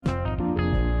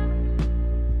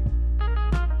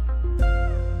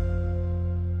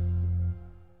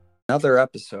another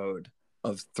episode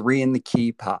of Three in the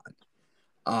Key Pod.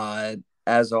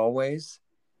 As always,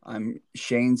 I'm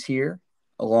Shane's here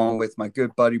along with my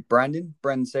good buddy Brendan.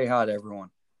 Brendan, say hi to everyone.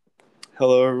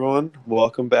 Hello, everyone.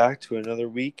 Welcome back to another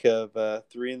week of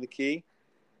Three in the Key.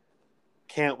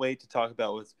 Can't wait to talk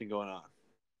about what's been going on.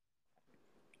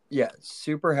 Yeah,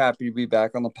 super happy to be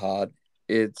back on the pod.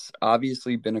 It's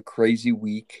obviously been a crazy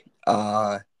week.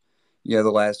 The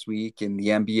last week in the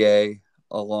NBA,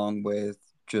 along with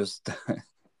just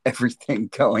everything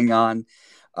going on.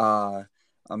 Uh,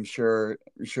 I'm sure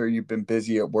you've been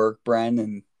busy at work, Bren,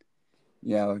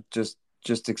 and just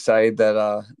excited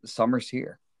that summer's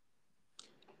here.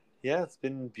 Yeah, it's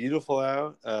been beautiful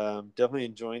out. Definitely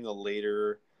enjoying the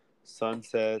later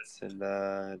sunsets and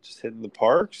just hitting the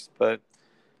parks. But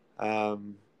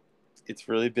um, it's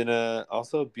really been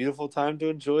also a beautiful time to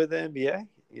enjoy the NBA.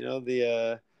 You know,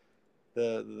 the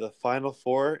Final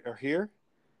Four are here,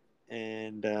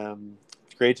 and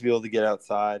it's great to be able to get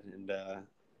outside and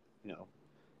you know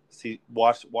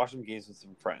watch some games with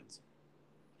some friends.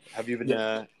 Have you been Yeah,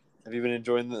 uh, have you been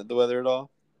enjoying the weather at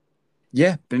all?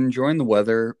 yeah, been enjoying the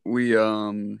weather.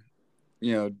 You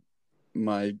know,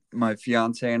 my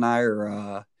fiance and I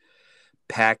are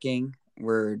packing.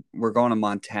 We're going to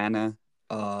Montana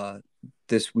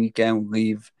this weekend. We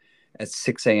leave at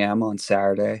 6 a.m. on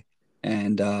Saturday,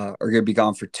 and are gonna be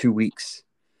gone for 2 weeks.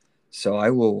 So I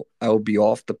will be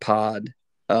off the pod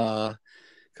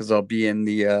because I'll be in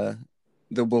the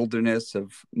wilderness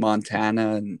of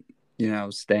Montana and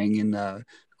staying in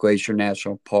Glacier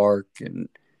National Park and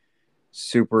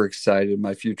super excited.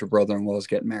 My future brother-in-law is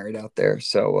getting married out there,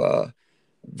 so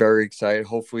very excited.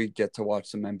 Hopefully, get to watch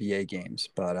some NBA games,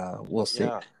 but we'll see.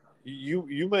 Yeah,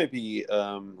 you might be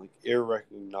like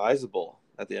irrecognizable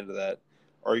at the end of that.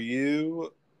 Are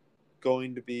you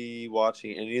going to be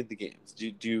watching any of the games?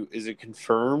 Is it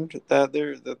confirmed that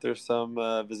there's some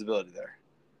visibility there?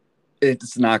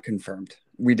 It's not confirmed.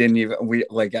 We didn't even we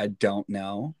like I don't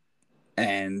know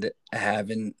and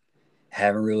haven't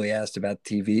really asked about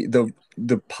TV.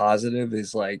 The positive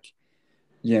is like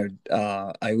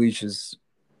Eilish is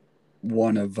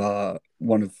one of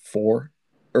four,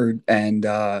 and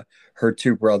her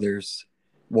two brothers.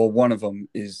 Well, one of them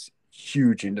is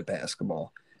huge into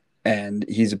basketball, and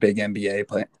he's a big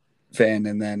fan.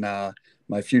 And then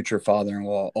my future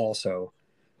father-in-law also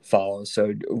follows.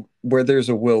 So where there's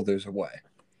a will, there's a way.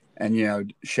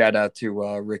 And shout out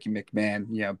to Ricky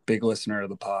McMahon, big listener of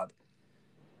the pod.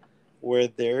 Where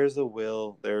there's a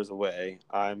will, there's a way.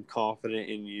 I'm confident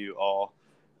in you all.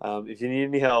 If you need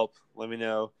any help, let me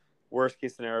know. Worst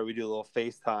case scenario, we do a little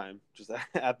FaceTime just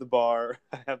at the bar.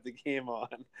 I have the game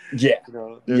on. Yeah,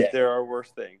 yeah, There are worse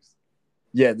things.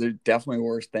 yeah. There definitely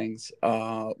worse things.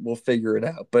 We'll figure it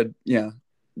out. But yeah,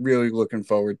 really looking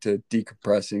forward to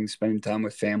decompressing, spending time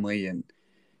with family, and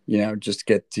just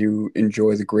get to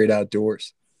enjoy the great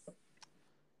outdoors.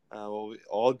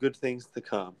 All good things to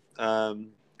come.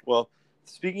 Well,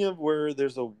 speaking of where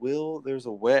there's a will, there's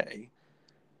a way.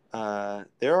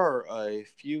 There are a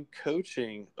few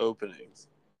coaching openings,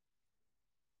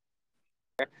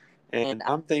 and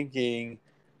I'm thinking,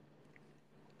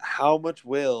 how much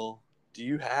will do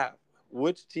you have?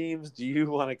 Which teams do you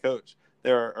want to coach?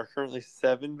 There are currently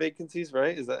 7 vacancies,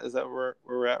 right? Is that where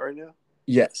we're at right now?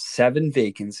 Yes, 7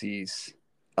 vacancies.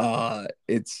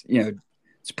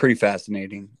 It's pretty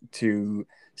fascinating to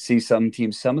see some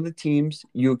teams. Some of the teams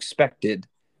you expected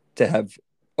to have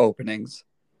openings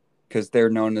because they're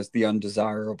known as the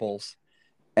undesirables,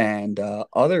 and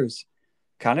others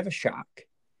kind of a shock.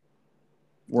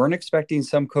 Weren't expecting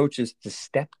some coaches to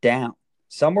step down.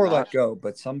 Some were let Not go,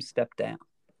 but some stepped down.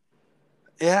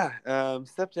 Yeah,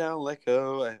 step down, let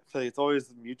go. I feel like it's always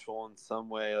mutual in some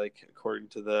way, like according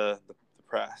to the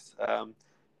press.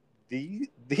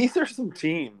 These are some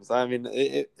teams. I mean,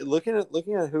 looking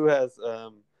at who has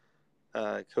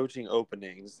coaching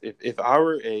openings. If I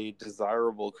were a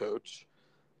desirable coach,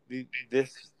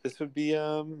 this would be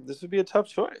a tough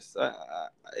choice.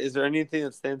 Is there anything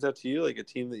that stands out to you, like a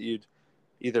team that you'd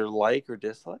either like or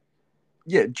dislike?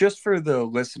 Yeah, just for the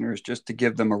listeners, just to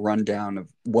give them a rundown of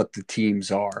what the teams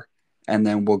are, and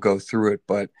then we'll go through it.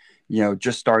 But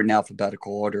just starting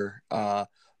alphabetical order.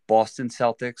 Boston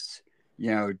Celtics.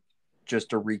 You know,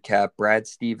 just to recap, Brad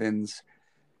Stevens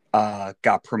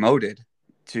got promoted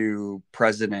to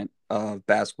president of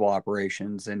basketball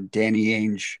operations, and Danny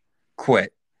Ainge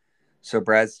quit. So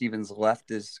Brad Stevens left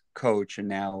as coach and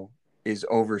now is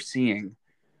overseeing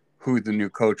who the new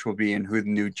coach will be and who the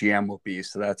new GM will be.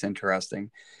 So that's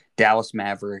interesting. Dallas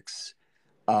Mavericks.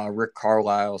 Rick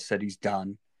Carlisle said he's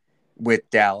done with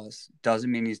Dallas.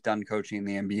 Doesn't mean he's done coaching in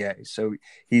the NBA. So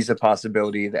he's a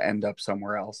possibility to end up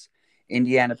somewhere else.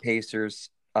 Indiana Pacers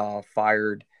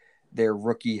fired their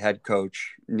rookie head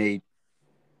coach, Nate.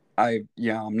 I'm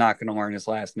not going to learn his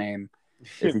last name.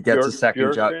 If he gets a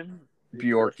second job,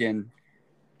 Bjork. Then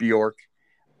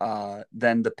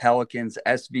the Pelicans,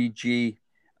 SVG,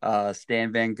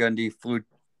 Stan Van Gundy flew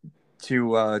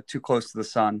too close to the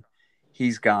sun.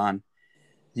 He's gone.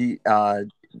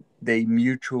 They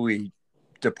mutually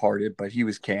departed, but he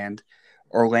was canned.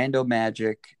 Orlando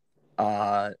Magic,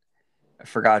 I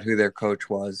forgot who their coach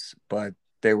was, but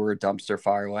they were a dumpster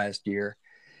fire last year.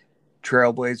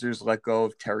 Trailblazers let go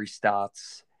of Terry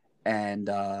Stotts, and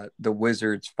the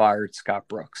Wizards fired Scott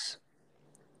Brooks.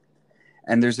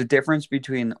 And there's a difference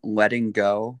between letting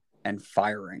go and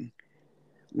firing.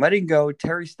 Letting go,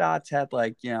 Terry Stotts had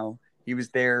he was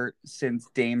there since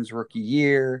Dame's rookie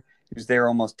year. He was there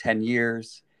almost 10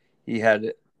 years. He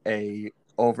had a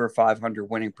over 500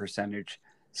 winning percentage.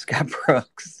 Scott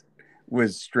Brooks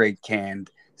was straight canned.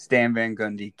 Stan Van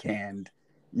Gundy canned.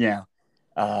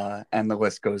 And the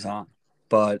list goes on.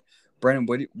 But Brennan,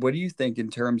 what do you think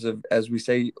in terms of, as we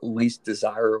say, least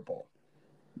desirable?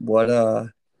 What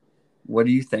are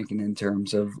you thinking in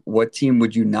terms of what team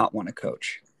would you not want to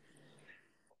coach?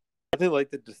 I really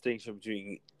like the distinction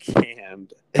between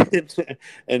canned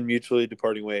and mutually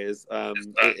departing ways.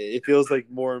 It feels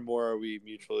like more and more are we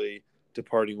mutually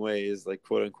departing ways, like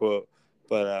quote unquote.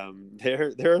 But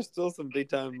there are still some big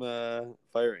time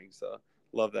firing, so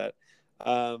love that.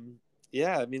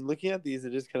 Yeah, I mean, looking at these,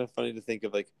 it is kind of funny to think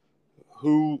of like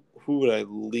who would I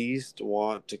least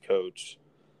want to coach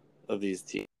of these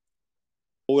teams.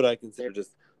 What would I consider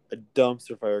just a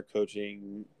dumpster fire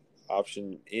coaching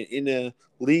option in a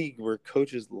league where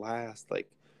coaches last like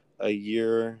a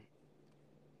year?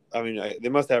 I mean, they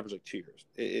must average like 2 years.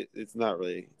 It's not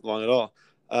really long at all.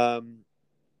 I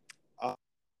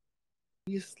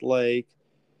least like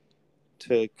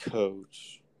to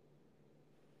coach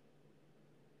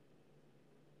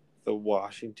the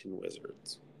Washington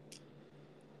Wizards.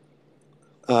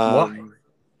 Why?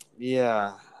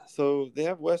 Yeah. So they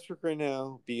have Westbrook right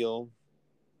now, Beal,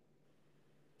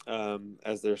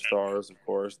 as their stars, of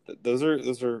course. Those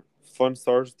are fun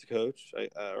stars to coach,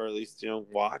 or at least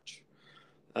watch.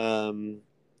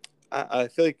 I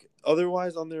feel like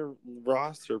otherwise on their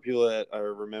roster, people that I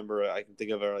remember I can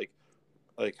think of are like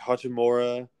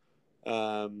Hachimura.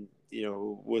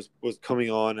 Was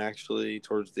coming on actually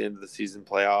towards the end of the season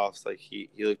playoffs. Like he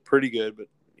looked pretty good, but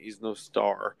he's no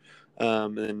star.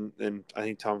 And I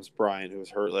think Thomas Bryant, who was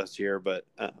hurt last year, but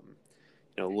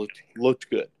looked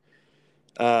good.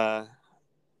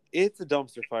 It's a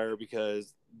dumpster fire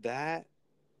because that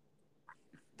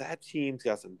team's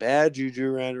got some bad juju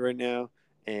around it right now,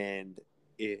 and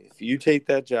if you take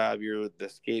that job, you're the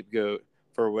scapegoat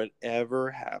for whatever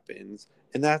happens,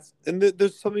 and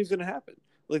there's something's going to happen.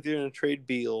 Like they're going to trade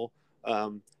Beal,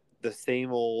 the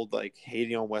same old like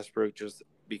hating on Westbrook just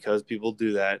because people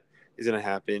do that is going to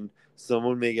happen.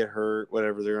 Someone may get hurt,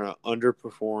 whatever. They're going to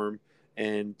underperform,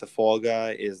 and the fall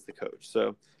guy is the coach.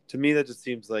 So to me, that just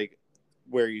seems like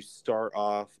where you start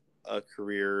off a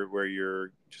career where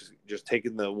you're just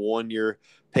taking the 1 year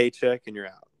paycheck and you're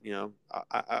out.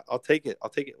 I'll take it.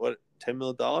 What, $10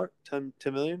 million?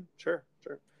 10 million? Sure.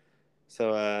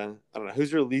 So I don't know.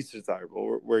 Who's your least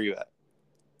desirable? Where are you at?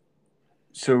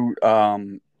 So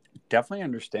definitely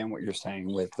understand what you're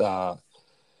saying with the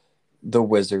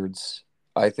Wizards.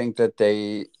 I think that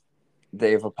they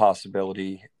have a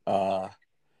possibility to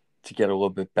get a little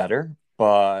bit better,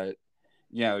 but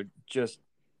just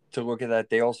to look at that,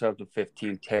 they also have the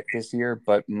 15th pick this year.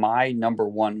 But my number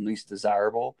one least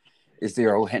desirable is the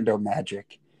Orlando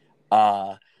Magic.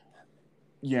 They're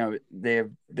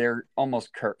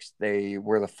almost cursed. They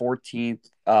were the 14th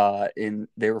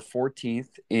they were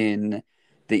 14th in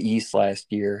the East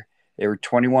last year. They were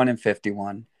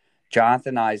 21-51.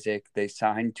 Jonathan Isaac, they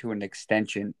signed to an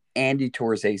extension and he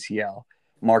tore his ACL.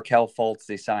 Markelle Fultz,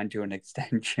 they signed to an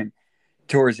extension,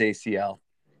 tore his ACL.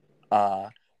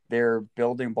 Their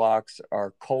building blocks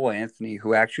are Cole Anthony,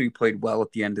 who actually played well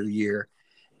at the end of the year,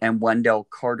 and Wendell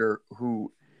Carter,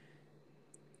 who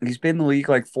he's been in the league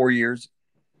like 4 years.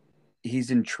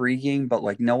 He's intriguing, but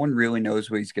like no one really knows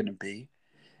what he's going to be.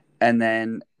 And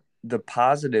then the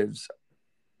positives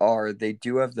are they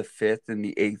do have the 5th and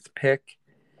the 8th pick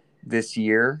this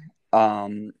year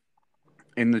in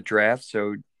the draft.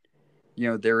 So,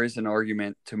 there is an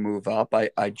argument to move up.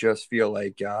 I just feel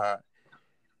like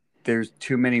there's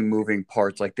too many moving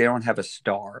parts. Like they don't have a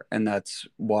star, and that's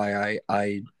why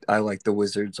I like the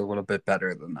Wizards a little bit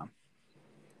better than them.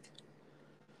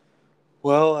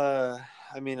 Well,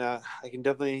 I mean, I can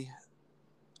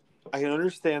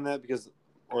understand that because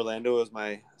Orlando is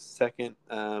my second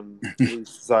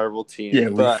least desirable team, Yeah,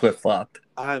 we but flip flopped.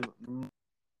 I'm more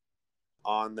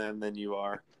on them than you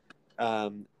are. I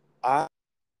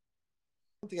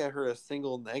don't think I heard a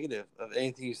single negative of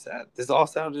anything you said. This all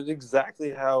sounded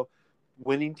exactly how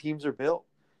winning teams are built.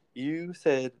 You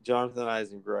said Jonathan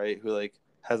Isaac, right? Who like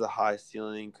has a high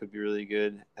ceiling, could be really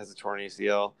good, has a torn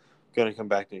ACL, going to come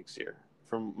back next year,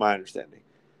 from my understanding.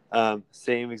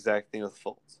 Same exact thing with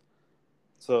Fultz.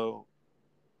 So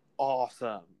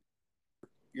awesome.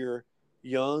 Your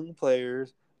young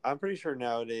players. I'm pretty sure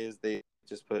nowadays they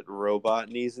just put robot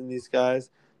knees in these guys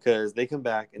because they come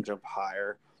back and jump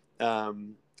higher.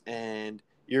 And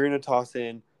you're going to toss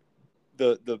in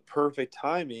the perfect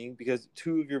timing because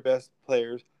two of your best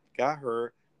players got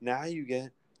hurt. Now you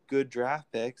get good draft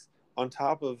picks on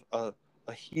top of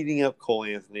a heating up Cole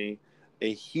Anthony,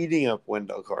 a heating up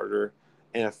Wendell Carter,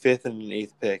 and a fifth and an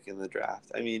eighth pick in the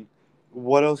draft. I mean,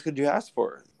 what else could you ask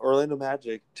for? Orlando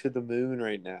Magic to the moon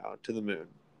right now, to the moon.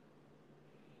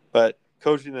 But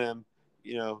coaching them,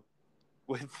 you know,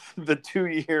 with the 2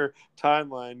 year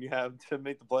timeline you have to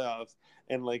make the playoffs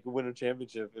and like win a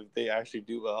championship if they actually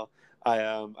do well.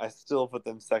 I still put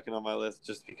them second on my list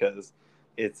just because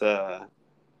it's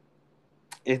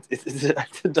it's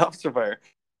a dumpster fire.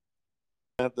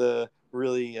 I have to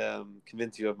really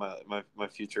convince you of my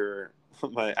future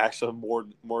my actual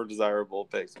more desirable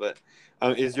picks. But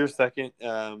is your second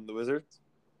the Wizards?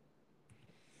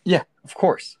 Yeah, of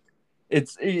course.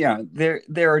 It's there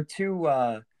are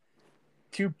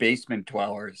two basement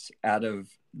dwellers out of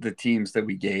the teams that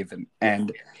we gave,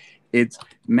 and it's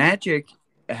Magic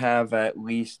have at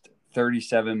least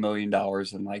 $37 million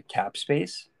in like cap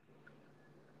space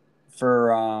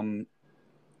for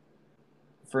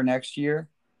next year,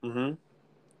 Mm-hmm.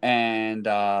 and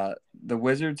the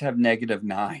Wizards have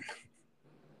 -9.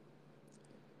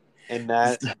 And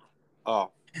that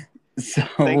oh So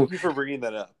thank you for bringing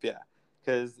that up. Yeah,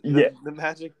 because yeah, the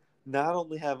Magic not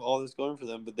only have all this going for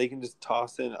them, but they can just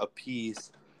toss in a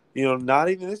piece. You know, not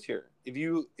even this year. If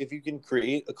you can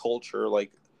create a culture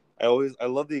like I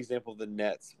love the example of the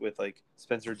Nets with like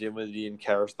Spencer Dinwiddie and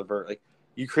Karis LeVert. Like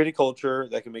you create a culture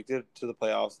that can make it to the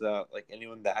playoffs without like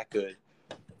anyone that good,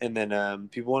 and then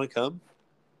people want to come.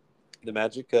 The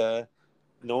Magic,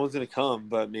 no one's gonna come,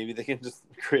 but maybe they can just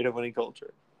create a winning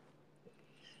culture.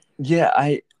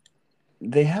 yeah,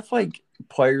 they have like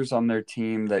players on their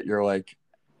team that you're like,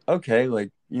 okay,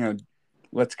 like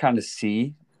let's kind of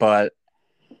see, but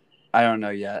I don't know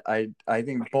yet. I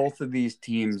think both of these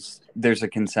teams, there's a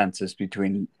consensus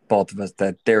between both of us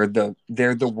that they're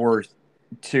the worst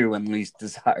two and least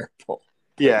desirable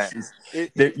Yeah, places.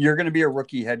 it, You're going to be a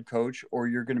rookie head coach, or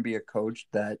you're going to be a coach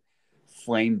that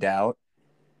flamed out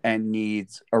and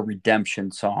needs a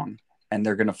redemption song, and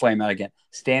they're going to flame out again.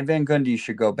 Stan Van Gundy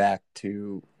should go back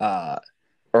to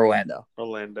Orlando,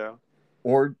 Orlando.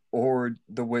 or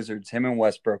the Wizards. Him and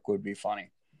Westbrook would be funny.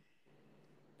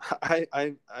 I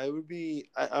would be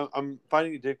I'm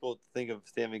finding it difficult to think of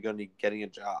Stan Van Gundy getting a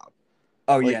job.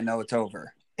 Oh Like yeah, no, it's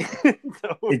over.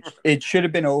 no, It should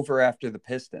have been over after the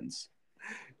Pistons.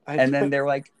 And then they're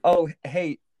like, "Oh,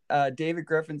 hey, David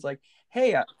Griffin's like,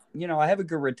 hey, I have a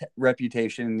good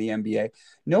reputation in the NBA.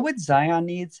 Know what Zion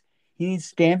needs? He needs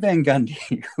Stan Van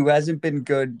Gundy, who hasn't been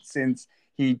good since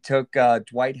he took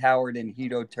Dwight Howard and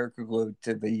Hito Turkoglu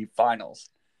to the finals."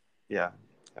 yeah,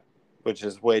 which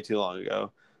is way too long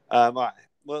ago. All right,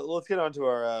 let's get on to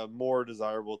our more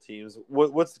desirable teams.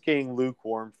 What's getting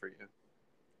lukewarm for you?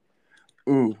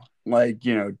 Ooh, like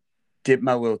dip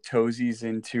my little toesies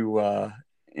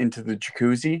into the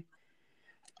jacuzzi.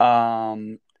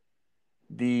 Um,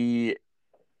 the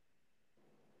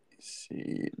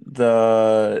see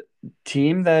the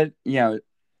team that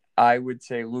I would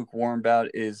say lukewarm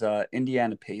about is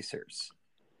Indiana Pacers.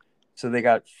 So they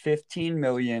got 15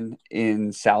 million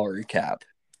in salary cap,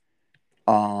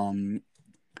 um,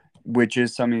 which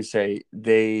is something to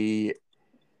say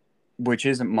which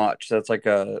isn't much. That's like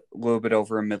a little bit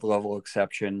over a mid-level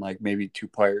exception, like maybe two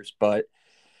players, but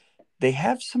they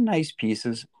have some nice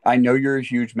pieces. I know you're a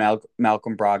huge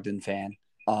Malcolm Brogdon fan.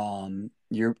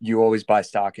 You always buy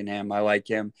stock in him. I like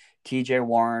him. T.J.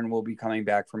 Warren will be coming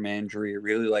back from injury. I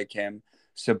really like him.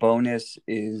 Sabonis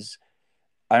is.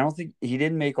 I don't think he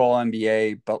didn't make All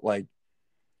NBA, but like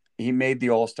he made the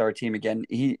All Star team again.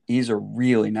 He's a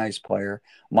really nice player.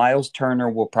 Miles Turner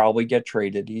will probably get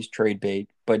traded. He's trade bait,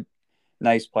 but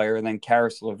nice player. And then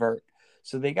Karis LeVert.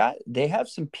 So they have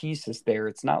some pieces there.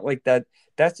 It's not like that.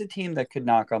 That's a team that could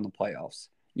knock on the playoffs.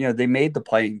 They made the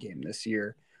playing game this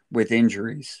year with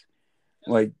injuries.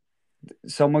 Like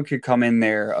someone could come in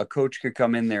there, a coach could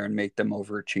come in there and make them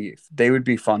overachieve. They would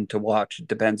be fun to watch. It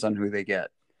depends on who they get.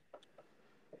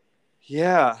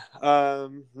 Yeah.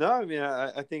 No, I mean,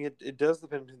 I think it does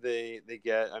depend who they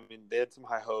get. I mean, they had some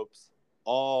high hopes.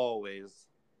 Always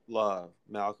love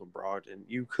Malcolm Brogdon.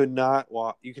 You cannot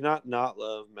not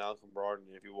love Malcolm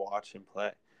Brogdon if you watch him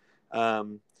play.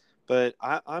 Um, but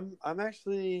I'm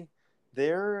actually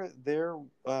they're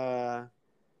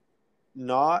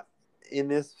not in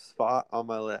this spot on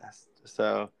my list.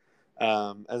 So,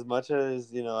 as much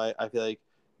as I feel like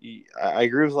I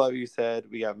agree with a lot of what you said.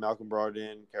 We got Malcolm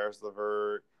Brogdon, Karis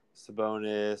LeVert,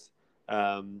 Sabonis.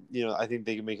 I think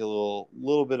they can make a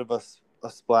little bit of a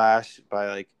splash by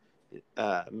like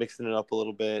mixing it up a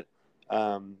little bit.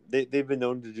 They've been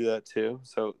known to do that too.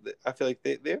 So I feel like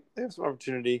they have some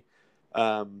opportunity.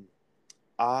 Um,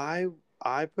 I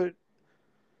I put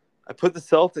the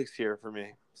Celtics here for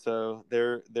me. So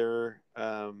they're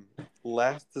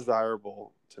less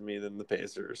desirable to me than the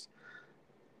Pacers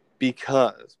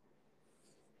because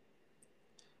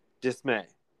dismay.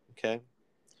 Okay,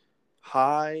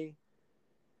 high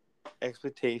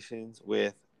expectations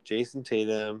with Jason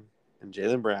Tatum and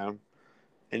Jaylen Brown,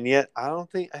 and yet I don't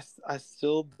think I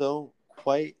still don't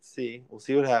quite see. We'll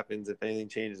see what happens if anything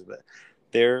changes, but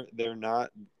they're not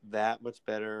that much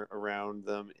better around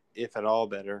them, if at all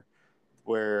better,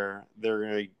 where they're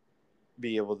going to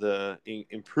be able to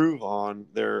improve on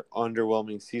their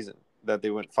underwhelming season that they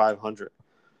went 500.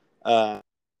 Uh,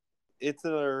 it's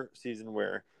another season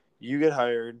where you get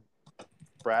hired.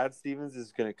 Brad Stevens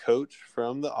is going to coach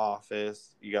from the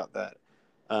office. You got that.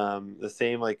 The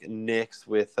same like Knicks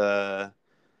with um,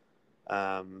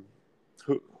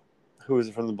 who who is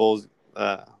it from the Bulls?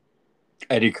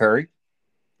 Eddie Curry.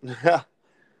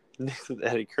 Knicks with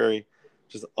Eddie Curry,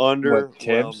 just What,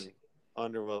 Tibbs?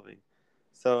 underwhelming.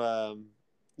 So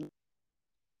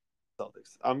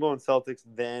Celtics. I'm going Celtics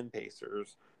then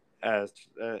Pacers. As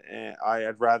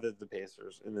I'd rather the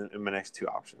Pacers in my next two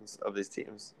options of these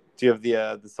teams. Do you have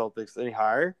the Celtics any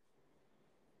higher?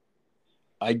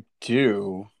 I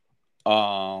do.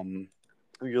 Um,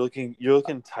 You're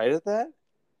looking tight at that.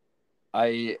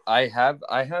 I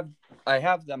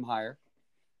have them higher.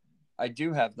 I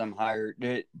do have them higher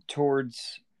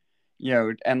towards,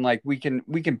 and like we can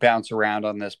bounce around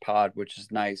on this pod, which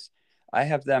is nice. I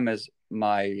have them as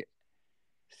my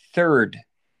third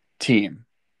team.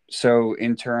 So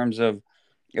in terms of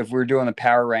if we're doing a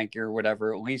power ranking or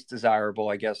whatever, least desirable,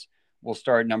 I guess we'll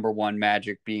start number one,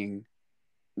 Magic being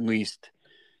least.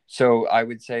 So I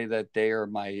would say that they're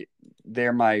my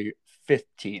fifth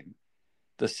team,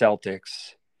 the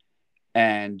Celtics,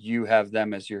 and you have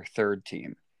them as your third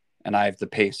team, and I have the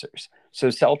Pacers. So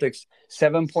Celtics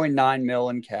 7.9 mil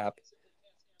in cap.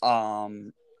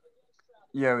 Um,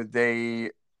 they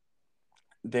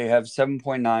have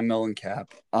 7.9 mil in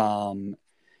cap.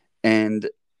 And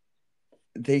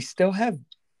they still have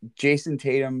Jason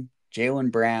Tatum,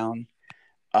 Jaylen Brown.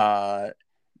 Uh,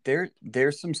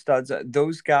 there's some studs.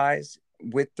 Those guys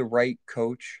with the right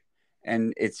coach,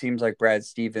 and it seems like Brad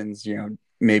Stevens,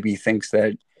 maybe thinks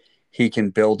that he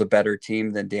can build a better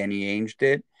team than Danny Ainge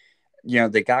did.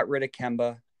 They got rid of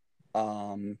Kemba.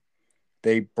 Um,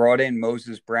 they brought in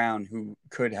Moses Brown, who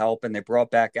could help, and they brought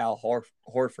back Al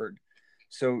Horford.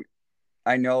 So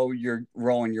I know you're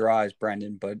rolling your eyes,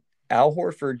 Brendan, but Al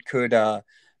Horford could,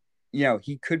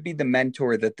 he could be the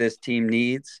mentor that this team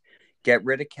needs. Get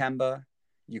rid of Kemba,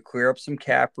 you clear up some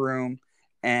cap room,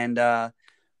 and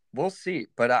we'll see.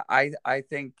 But I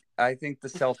think the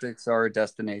Celtics are a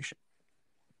destination.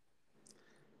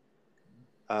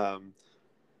 Um,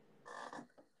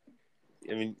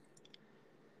 I mean,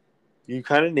 you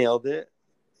kind of nailed it.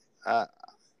 Uh,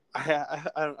 I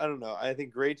don't know. I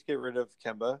think great to get rid of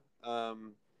Kemba.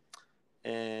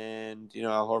 And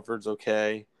Al Horford's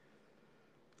okay.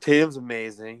 Tatum's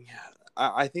amazing.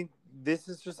 I think this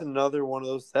is just another one of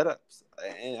those setups,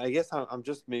 and I guess I'm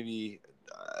just maybe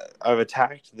I've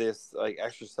attacked this like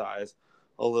exercise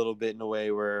a little bit in a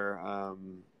way where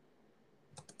I'm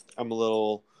a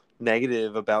little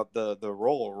negative about the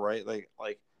role, right?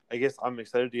 Like I guess I'm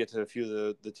excited to get to a few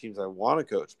of the teams I want to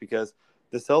coach because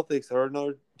the Celtics are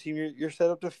another team you're set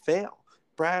up to fail.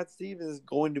 Brad Stevens is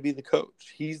going to be the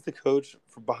coach. He's the coach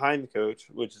for behind the coach,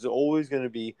 which is always going to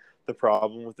be the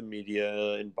problem with the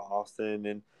media in Boston.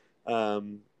 And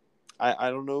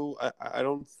I don't know. I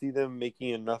don't see them making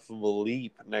enough of a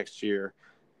leap next year.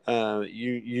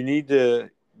 You need to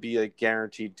be like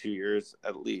guaranteed 2 years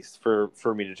at least for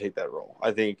me to take that role.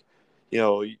 I think, you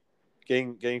know,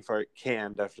 getting fired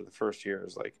canned after the first year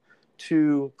is like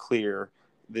too clear.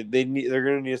 They're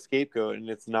going to need a scapegoat, and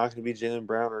it's not going to be Jaylen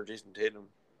Brown or Jason Tatum.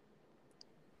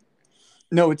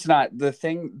 No, it's not. The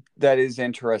thing that is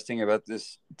interesting about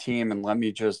this team, and let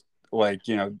me just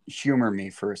humor me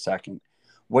for a second.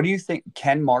 What do you think?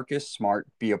 Can Marcus Smart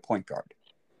be a point guard?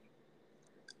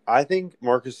 I think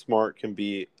Marcus Smart can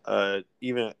be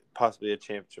even possibly a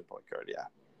championship point guard. Yeah.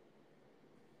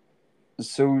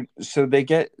 So they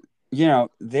get,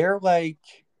 they're like,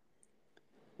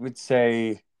 would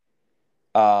say,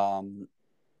 um,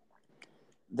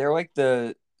 they're like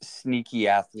the sneaky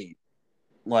athlete,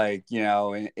 like,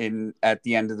 in at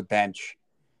the end of the bench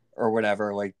or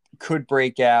whatever, like could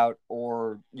break out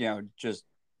or, just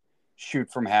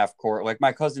shoot from half court. Like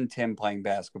my cousin Tim playing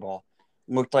basketball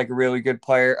looked like a really good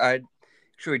player. I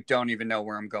actually don't even know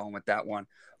where I'm going with that one,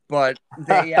 but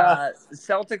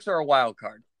Celtics are a wild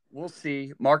card. We'll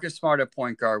see. Marcus Smart at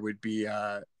point guard would be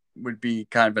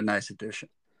kind of a nice addition.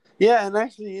 Yeah, and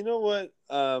actually, you know what?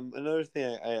 Another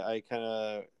thing I kind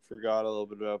of forgot a little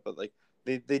bit about, but like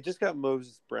they just got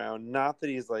Moses Brown. Not that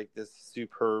he's like this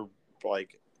superb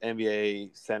like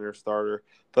NBA center starter,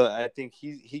 but I think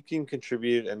he can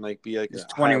contribute and like be like He's a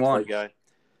high 21. upside guy.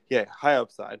 Yeah, high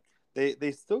upside.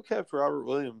 They still kept Robert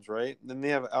Williams, right? And then they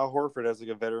have Al Horford as like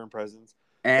a veteran presence.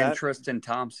 And That Tristan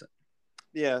Thompson.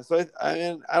 yeah. So I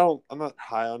mean I'm not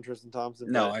high on Tristan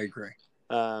Thompson, No, but I agree.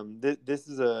 This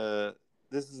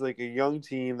is like a young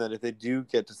team that if they do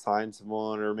get to sign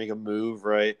someone or make a move,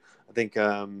 right? I think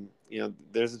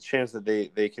there's a chance that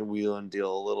they can wheel and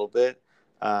deal a little bit.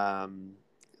 Um,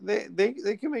 they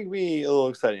can make me a little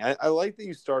exciting. I like that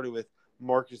you started with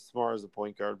Marcus Smart as a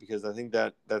point guard because I think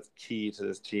that's key to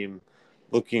this team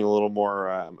looking a little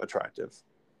more attractive.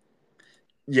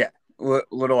 Yeah,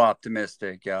 little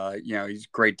optimistic. He's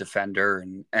a great defender,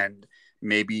 and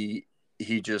maybe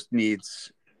he just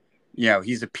needs,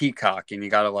 he's a peacock, and you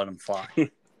got to let him fly.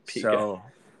 So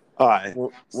All right.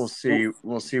 we'll see.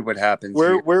 We'll see what happens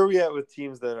Where here. where are we at with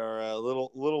teams that are a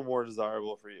little more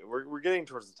desirable for you? We're getting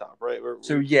towards the top, right?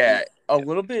 So yeah, a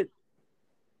little bit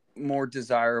more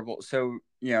desirable. So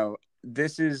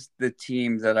this is the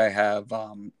team that I have.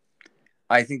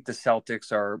 I think the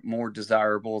Celtics are more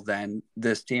desirable than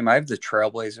this team. I have the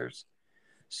Trailblazers.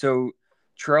 So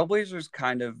Trailblazers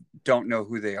kind of don't know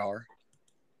who they are.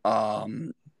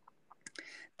 Um,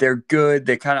 they're good.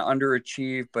 They kind of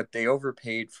underachieve, but they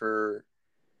overpaid for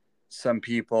some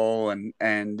people,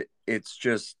 and it's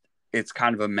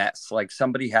kind of a mess. Like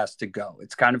somebody has to go.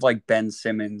 It's kind of like Ben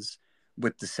Simmons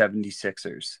with the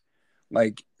 76ers.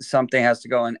 Like something has to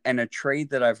go. And a trade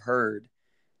that I've heard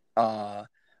uh,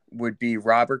 would be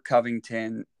Robert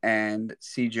Covington and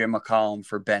CJ McCollum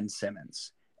for Ben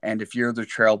Simmons. And if you're the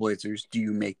Trailblazers, do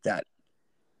you make that?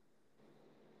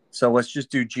 So let's just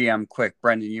do GM quick.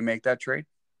 Brendan, you make that trade?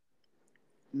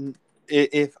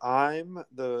 If I'm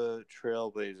the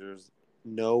Trailblazers,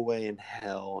 no way in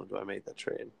hell do I make that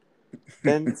trade.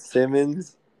 Ben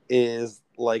Simmons is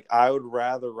like I would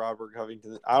rather Robert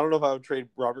Covington. I don't know if I would trade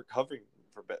Robert Covington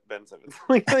for Ben Simmons.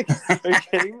 like, are you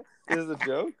kidding me? Is this a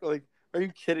joke? Like, are you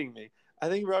kidding me? I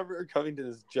think Robert Covington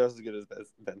is just as good as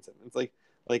Ben Simmons. Like,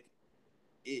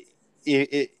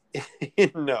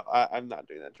 no, I'm not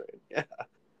doing that trade. Yeah.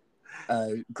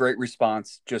 Great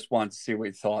response. Just wanted to see what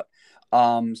you thought.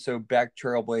 So back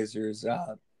Trailblazers,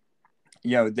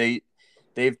 they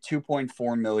have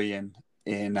 2.4 million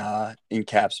in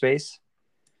cap space.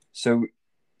 So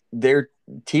their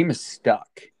team is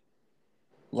stuck.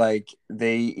 Like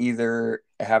they either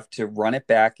have to run it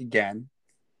back again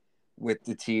with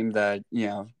the team that,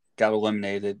 got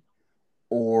eliminated,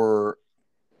 or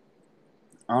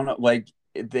I don't know, like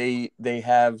they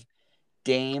have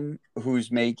Dame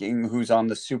who's on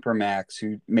the Supermax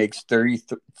who makes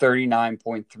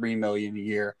 39.3 million a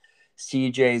year.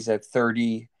 CJ's at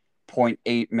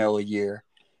 30.8 mil a year.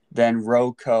 Then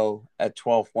Roko at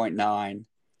 12.9,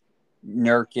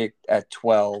 Nurkic at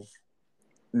 12,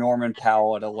 Norman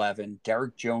Powell at 11,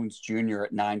 Derek Jones Jr.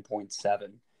 at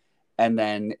 9.7. And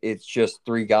then it's just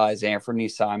three guys, Anthony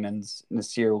Simons,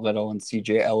 Nasir Little, and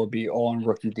CJ Ellaby, all on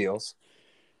rookie deals.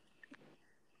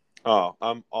 Oh,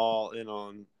 I'm all in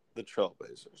on the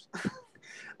Trailblazers.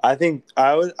 I think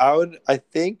I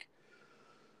think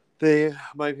they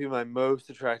might be my most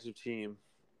attractive team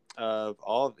of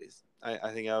all of these.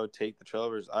 I think I would take the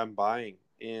Trailblazers. I'm buying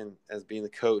in as being the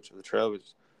coach of the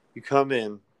Trailblazers. You come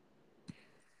in,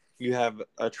 you have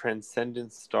a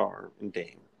transcendent star in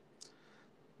Dame.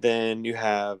 Then you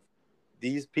have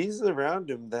these pieces around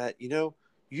him that you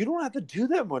don't have to do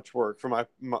that much work from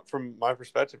my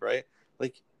perspective, right?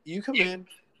 Like you come in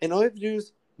and all you have to do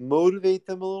is motivate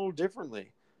them a little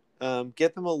differently,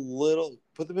 get them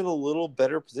put them in a little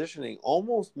better positioning,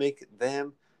 almost make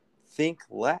them think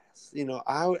less.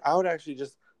 I would actually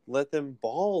just let them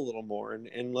ball a little more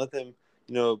and let them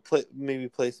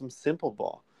play some simple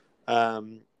ball.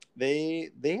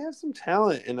 They have some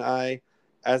talent, and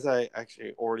as I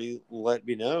actually already let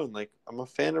be known, like I'm a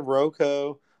fan of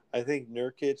Roko. I think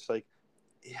Nurkic, like,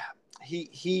 yeah,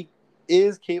 he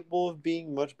is capable of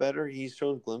being much better. He's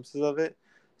shown glimpses of it.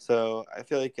 So I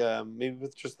feel like maybe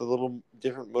with just a little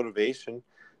different motivation,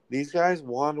 these guys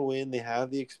want to win. They have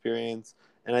the experience,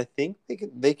 and I think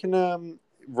they can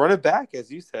run it back,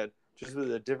 as you said, just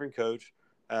with a different coach.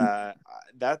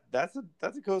 That's a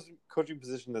coaching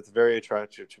position that's very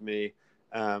attractive to me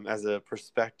as a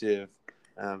prospective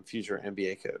future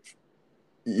NBA coach.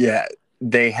 Yeah,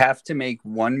 they have to make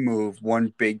one move,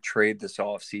 one big trade this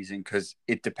offseason because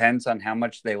it depends on how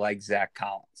much they like Zach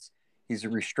Collins. He's a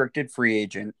restricted free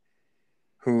agent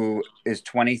who is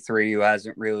 23, who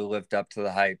hasn't really lived up to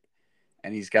the hype,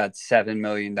 and he's got $7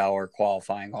 million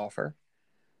qualifying offer.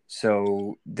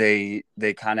 So they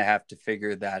kind of have to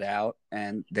figure that out,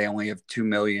 and they only have 2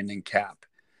 million in cap.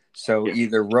 So Yeah.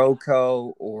 either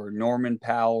Rocco or Norman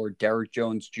Powell or Derrick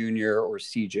Jones Jr. or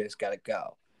CJ's got to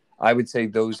go. I would say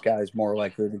those guys more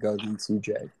likely to go than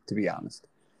CJ, to be honest.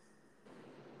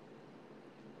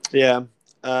 Yeah.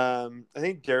 I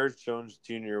think Derrick Jones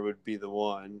Jr. would be the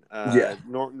one. Yeah.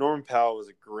 Norman Powell was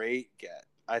a great get.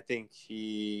 I think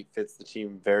he fits the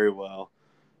team very well.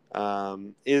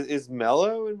 Is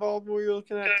Melo involved in what you're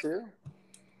looking at too?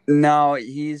 No,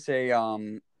 he's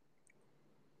a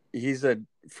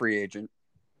free agent.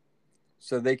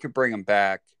 So they could bring him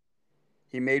back.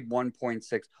 He made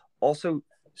 1.6. Also,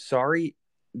 sorry,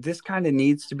 this kind of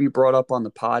needs to be brought up on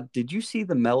the pod. Did you see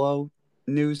the Mello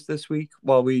news this week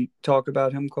while we talk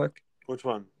about him quick? Which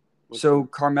one? So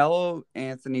Carmelo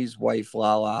Anthony's wife,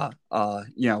 Lala,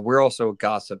 we're also a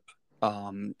gossip,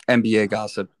 NBA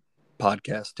gossip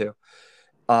podcast too.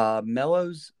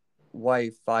 Melo's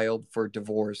wife filed for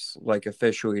divorce, like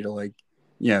officially to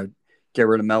get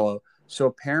rid of Melo. So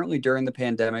apparently during the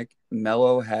pandemic,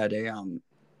 Melo had an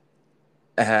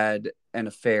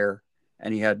affair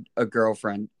and he had a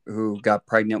girlfriend who got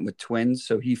pregnant with twins.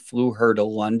 So he flew her to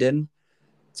London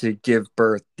to give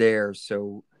birth there.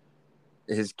 So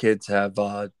his kids have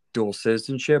dual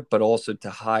citizenship, but also to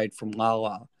hide from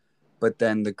Lala. But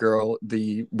then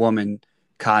the woman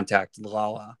contacted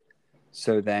Lala.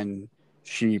 So then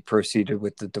she proceeded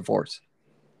with the divorce.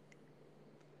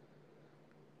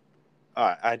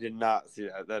 I did not see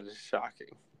that. That is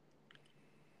shocking.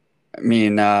 I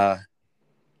mean, guy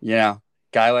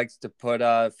likes to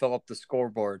fill up the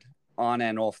scoreboard on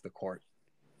and off the court.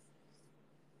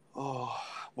 Oh,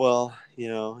 well,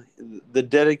 the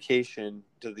dedication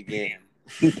to the game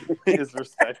is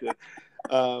respected.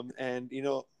 And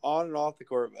on and off the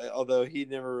court, although he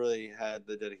never really had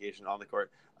the dedication on the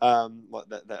court,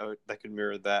 that could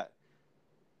mirror that.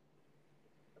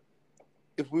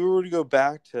 If we were to go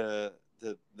back to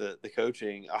the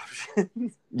coaching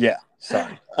options, yeah,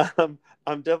 sorry,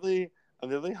 I'm definitely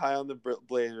high on the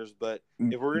Blazers, but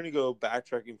if we're going to go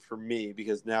backtracking for me,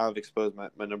 because now I've exposed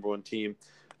my number one team,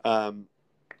 I'm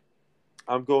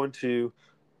going to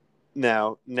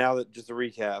now that, just to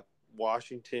recap,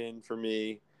 Washington for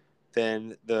me,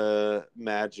 then the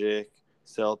Magic,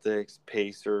 Celtics,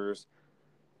 Pacers.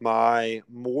 My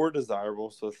more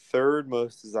desirable, so third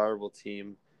most desirable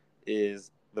team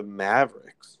is the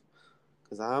Mavericks,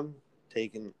 because I'm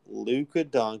taking Luka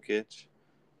Doncic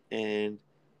and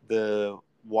the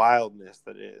wildness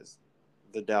that is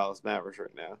the Dallas Mavericks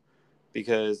right now,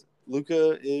 because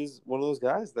Luka is one of those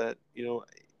guys that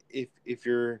if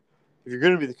you're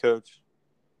going to be the coach,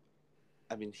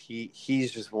 I mean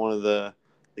he's just one of the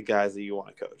guys that you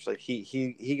want to coach. Like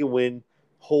he can win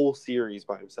whole series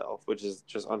by himself, which is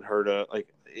just unheard of.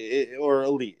 Or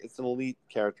elite. It's an elite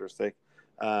characteristic.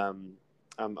 I'm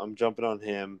jumping on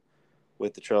him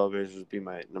with the Trailblazers be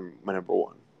my number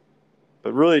one.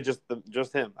 But really, just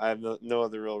him. I have no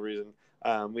other real reason.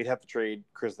 We'd have to trade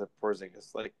Kristaps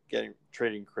Porzingis. Like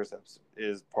trading Kristaps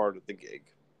is part of the gig.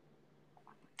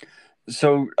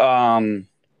 So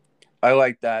I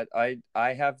like that. I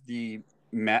have the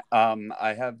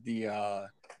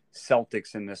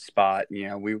Celtics in this spot.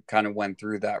 We kind of went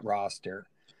through that roster.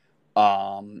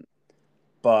 But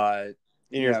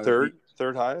in your third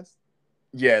highest?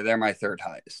 Yeah, they're my third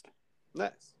highest.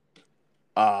 Nice.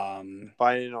 Buying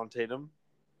in on Tatum?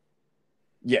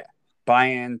 Yeah. Buy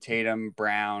in Tatum,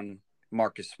 Brown,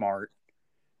 Marcus Smart,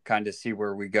 kind of see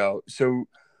where we go. So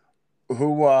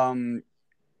who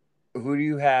do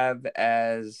you have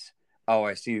as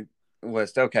I see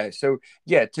list. Okay. So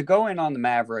yeah, to go in on the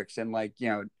Mavericks and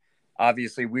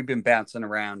obviously we've been bouncing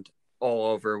around all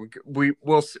over.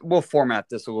 We'll format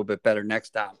this a little bit better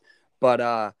next time.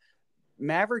 But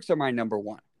Mavericks are my number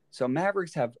one. So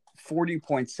Mavericks have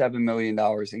 $40.7 million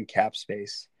in cap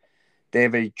space. They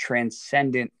have a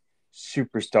transcendent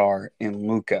superstar in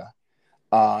Luca.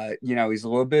 He's a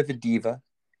little bit of a diva.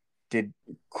 Did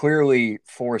clearly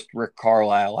forced Rick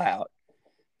Carlisle out.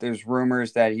 There's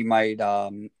rumors that he might,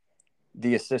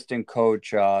 the assistant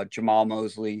coach Jamal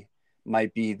Mosley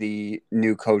might be the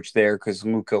new coach there because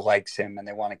Luca likes him and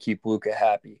they want to keep Luca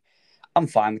happy. I'm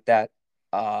fine with that.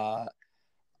 Uh,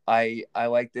 I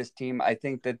like this team. I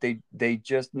think that they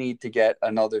just need to get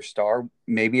another star,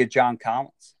 maybe a John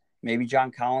Collins. Maybe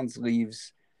John Collins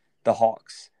leaves the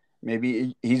Hawks.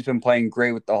 Maybe he's been playing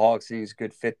great with the Hawks and he's a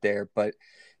good fit there, but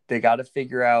they got to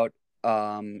figure out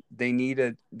they need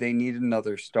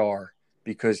another star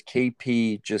because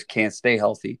KP just can't stay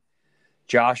healthy.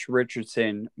 Josh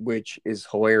Richardson, which is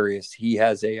hilarious, he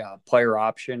has a player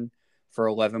option for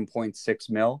 11.6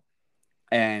 mil,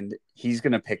 and he's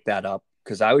going to pick that up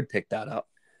because I would pick that up.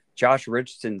 Josh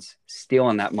Richardson's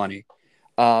stealing that money.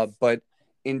 But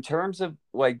in terms of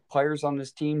like players on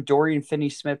this team, Dorian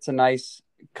Finney-Smith's a nice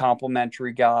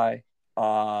complimentary guy.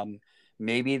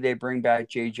 Maybe they bring back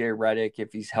JJ Redick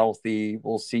if he's healthy.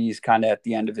 We'll see. He's kind of at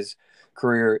the end of his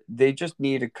career. They just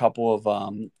need a couple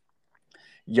of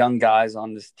young guys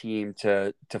on this team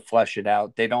to flesh it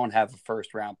out. They don't have a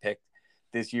first round pick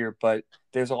this year, but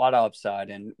there's a lot of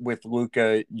upside. And with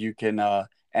Luca, you can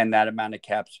and that amount of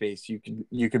cap space, you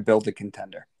could build a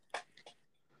contender.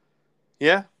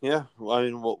 Yeah, yeah. Well, I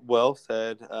mean, well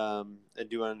said. I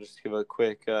do want to just give a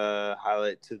quick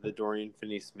highlight to the Dorian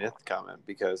Finney-Smith comment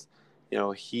because,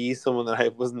 he's someone that I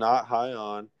was not high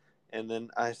on, and then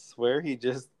I swear he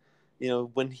just,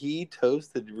 when he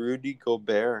toasted Rudy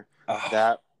Gobert,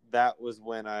 that was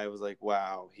when I was like,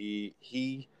 wow, he's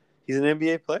an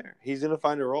NBA player. He's gonna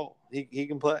find a role. He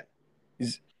can play.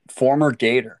 He's former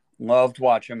Gator. Loved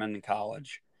watching him in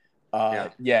college.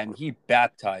 And he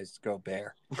baptized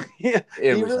Gobert. Yeah,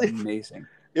 it was amazing.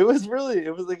 It was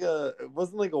it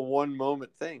wasn't like a one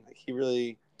moment thing. Like he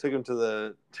really took him to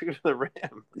the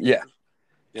rim. Yeah.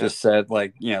 Just said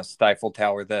like, Stifle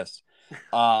Tower this.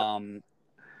 And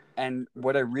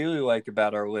what I really like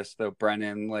about our list though,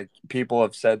 Brennan, like people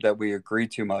have said that we agree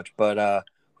too much, but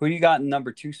who you got in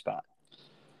number 2 spot?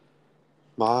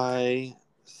 My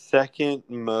second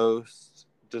most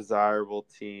desirable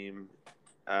team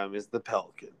is the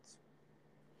Pelicans.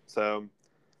 So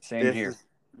same here. Is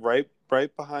right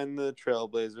behind the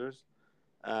Trailblazers,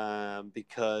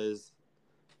 because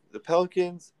the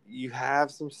Pelicans, you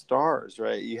have some stars,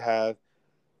 right? You have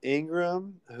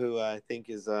Ingram, who I think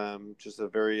is just a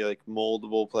very like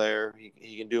moldable player.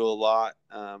 He can do a lot.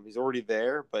 He's already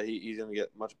there, but he's going to get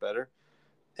much better.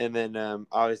 And then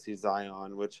obviously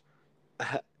Zion, which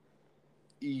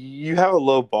you have a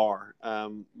low bar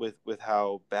with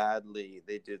how badly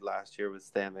they did last year with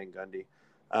Stan Van Gundy.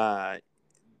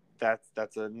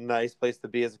 That's a nice place to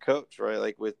be as a coach, right?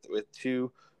 Like with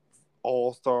 2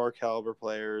 all-star caliber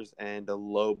players and a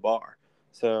low bar.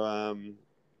 So I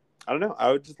don't know.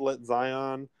 I would just let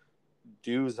Zion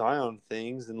do Zion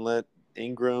things and let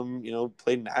Ingram,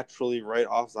 play naturally right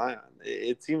off Zion.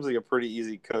 It seems like a pretty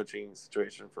easy coaching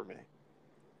situation for me.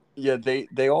 Yeah,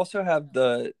 they also have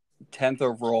the 10th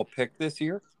overall pick this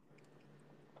year,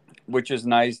 which is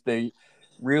nice. They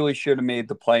really should have made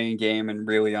the playing game and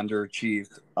really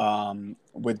underachieved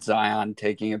with Zion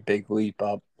taking a big leap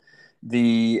up.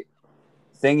 The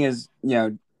thing is,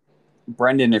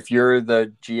 Brendan, if you're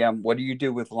the GM, what do you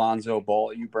do with Lonzo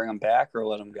Ball? You bring him back or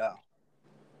let him go?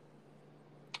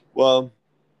 Well,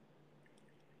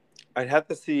 I'd have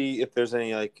to see if there's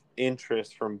any like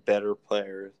interest from better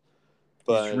players.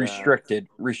 But he's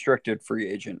restricted free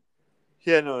agent.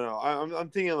 Yeah, no. I'm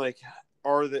thinking like,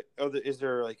 is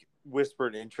there like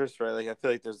whispered interest, right? Like I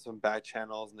feel like there's some back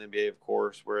channels in the NBA, of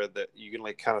course, where that you can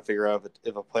like kind of figure out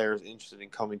if a player is interested in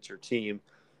coming to your team.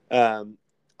 I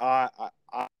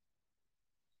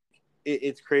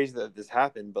it's crazy that this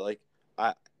happened, but like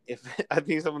if I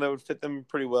think someone that would fit them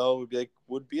pretty well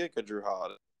would be like a Drew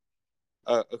Holiday,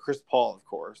 a Chris Paul, of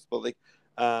course, but like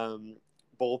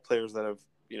both players that have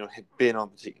been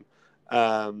on the team.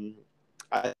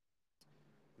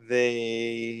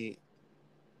 They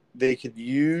could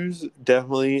use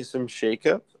definitely some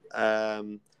shakeup. I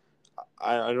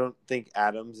don't think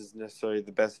Adams is necessarily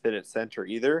the best fit at center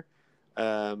either.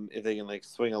 If they can like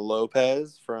swing a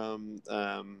Lopez from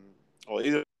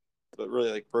either, but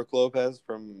really like Brooke Lopez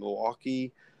from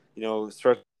Milwaukee,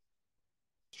 stretch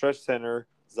center,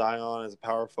 Zion as a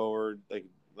power forward, like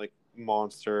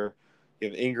monster. You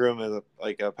have Ingram as a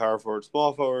power forward,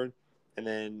 small forward, and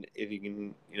then if you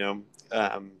can,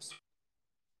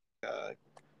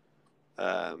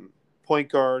 uh,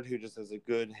 point guard who just has a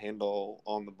good handle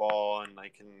on the ball and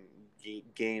like can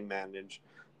game manage.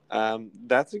 I think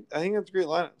that's a great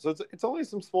lineup. So it's only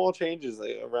some small changes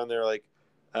around there. Like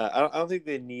I don't think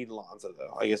they need Lonzo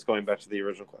though. I guess going back to the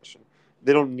original question,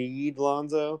 they don't need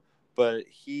Lonzo, but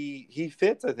he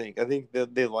fits. I think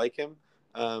that they like him,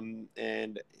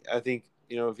 and I think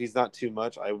if he's not too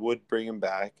much, I would bring him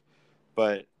back,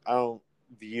 but I don't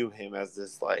view him as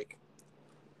this like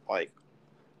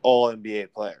all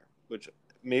NBA player, which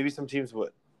maybe some teams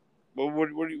would. Well, what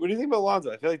do you think about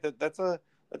Lonzo? I feel like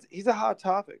he's a hot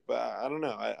topic, but I don't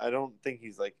know. I don't think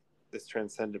he's like this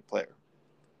transcendent player.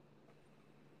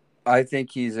 I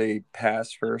think he's a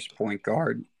pass first point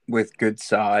guard with good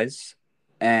size,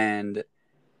 and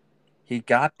he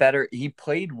got better. He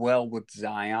played well with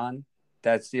Zion.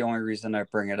 That's the only reason I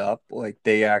bring it up. Like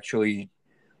they actually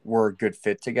were a good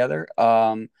fit together.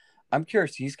 I'm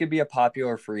curious. He's gonna be a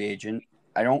popular free agent.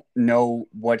 I don't know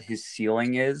what his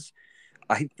ceiling is.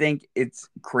 I think it's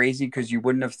crazy because you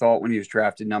wouldn't have thought when he was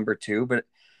drafted number two, but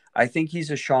I think he's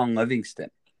a Sean Livingston,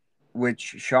 which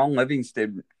Sean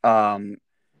Livingston had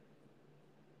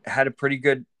a pretty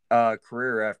good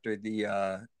career after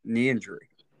the knee injury.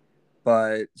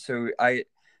 But so I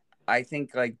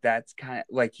think like that's kind of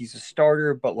like he's a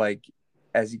starter, but like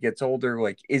as he gets older,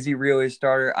 like is he really a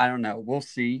starter? I don't know. We'll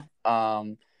see.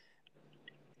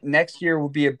 Next year will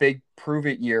be a big prove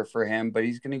it year for him, but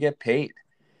he's going to get paid.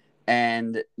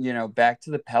 And back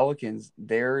to the Pelicans,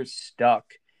 they're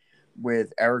stuck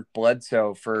with Eric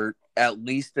Bledsoe for at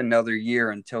least another year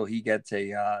until he gets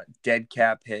a dead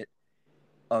cap hit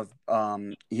of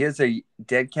he has a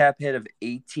dead cap hit of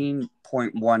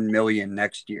 18.1 million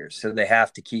next year, so they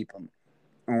have to keep him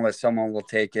unless someone will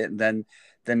take it. And then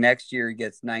the next year he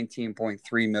gets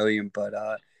 19.3 million, but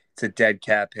it's a dead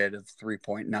cap hit of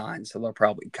 3.9, so they'll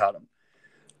probably cut him.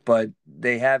 But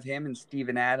they have him and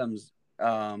Steven Adams,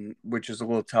 which is a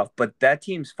little tough, but that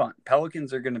team's fun.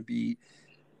 Pelicans are going to be,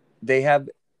 they have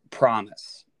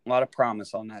promise, a lot of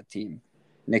promise on that team.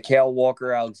 Nickeil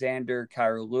Walker-Alexander,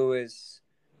 Kyra Lewis,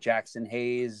 Jackson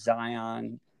Hayes,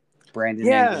 Zion, Brandon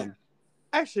Yeah, Ingram.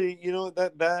 actually,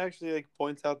 that actually like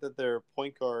points out that their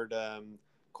point guard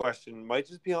question might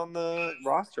just be on the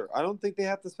roster. I don't think they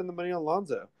have to spend the money on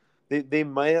Lonzo. They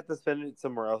might have to spend it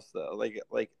somewhere else though.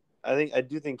 I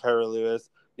do think Kyra Lewis,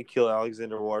 Nikhil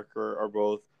Alexander Walker are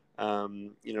both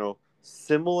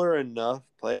similar enough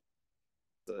players,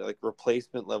 like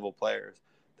replacement level players,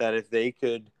 that if they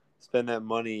could spend that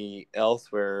money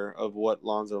elsewhere of what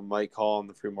Lonzo might call on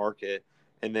the free market,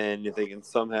 and then if they can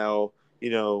somehow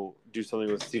do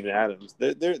something with Steven Adams,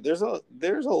 there's a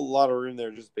lot of room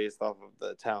there just based off of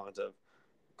the talent of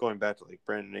going back to like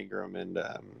Brandon Ingram and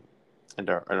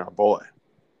our boy.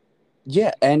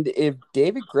 Yeah, and if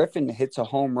David Griffin hits a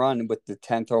home run with the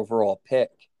 10th overall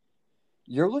pick,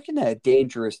 you're looking at a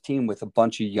dangerous team with a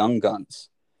bunch of young guns.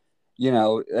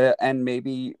 And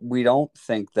maybe we don't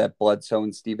think that Bledsoe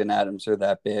and Steven Adams are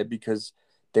that bad because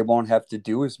they won't have to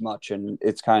do as much. And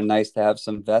it's kind of nice to have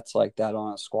some vets like that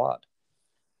on a squad.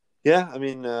 Yeah, I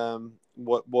mean,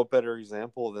 what better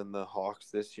example than the Hawks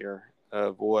this year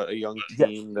of what a young Yeah.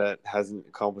 team that hasn't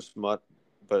accomplished much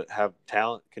but have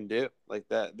talent can do like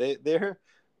that. They're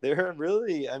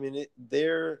really. I mean,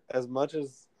 they're as much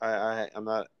as I'm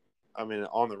not. I mean,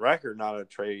 on the record, not a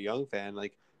Trae Young fan.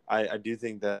 Like I do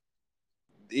think that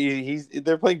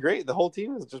they're playing great. The whole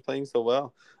team is just playing so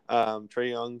well.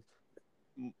 Trae Young,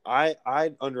 I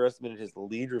underestimated his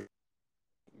leader.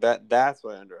 That's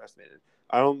what I underestimated.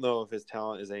 I don't know if his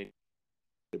talent is any,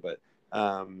 but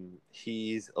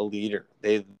he's a leader.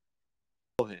 They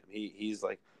love him. He's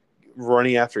like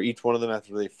running after each one of them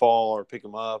after they fall or pick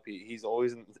him up. He's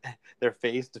always in their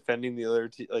face defending the other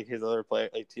like his other play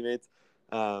like teammates.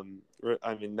 I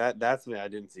mean that's something I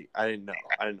didn't see. I didn't know.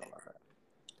 I didn't know about that.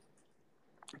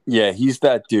 Yeah, he's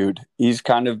that dude. He's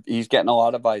getting a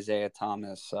lot of Isaiah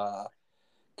Thomas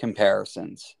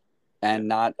comparisons. Yeah. And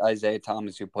not Isaiah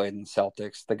Thomas who played in the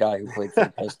Celtics, the guy who played for the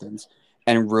Pistons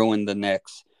and ruined the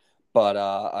Knicks. But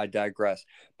I digress.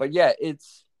 But yeah, it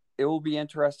will be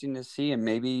interesting to see, and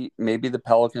maybe the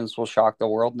Pelicans will shock the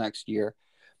world next year.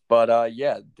 But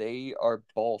yeah, they are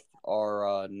both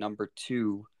our number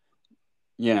two,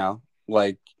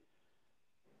 like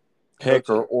pick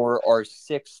Coaching. or our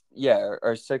sixth, yeah,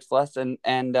 our sixth less, and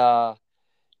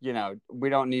we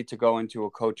don't need to go into a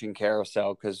coaching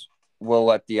carousel because we'll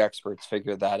let the experts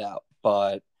figure that out.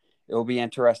 But it will be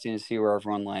interesting to see where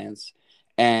everyone lands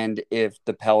and if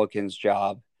the Pelicans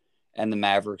job and the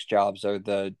Mavericks jobs are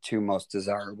the two most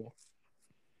desirable.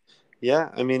 Yeah,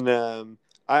 I mean, I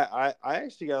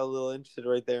actually got a little interested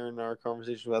right there in our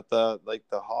conversation about the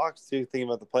Hawks too, thinking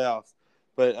about the playoffs.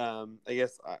 But I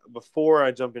guess before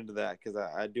I jump into that, because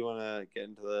I do want to get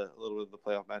into a little bit of the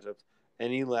playoff matchups,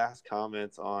 any last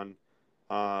comments on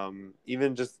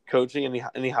even just coaching?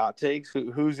 Any hot takes?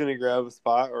 Who's going to grab a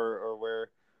spot or where?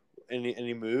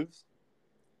 Any moves?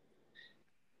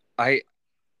 I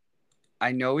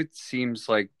I know it seems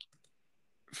like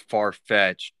far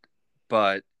fetched,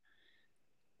 but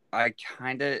I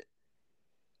kind of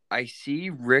I see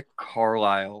Rick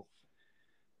Carlisle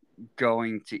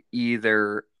going to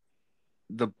either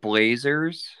the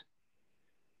Blazers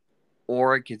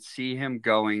or I could see him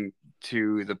going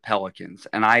to the Pelicans.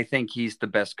 And I think he's the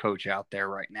best coach out there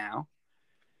right now.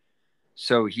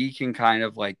 So he can kind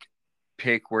of like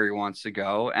pick where he wants to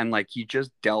go. And like he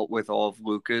just dealt with all of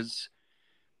Luca's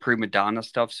prima donna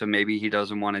stuff. So maybe he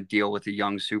doesn't want to deal with a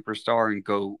young superstar and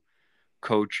go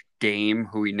coach Dame,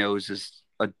 who he knows is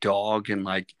a dog, and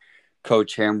like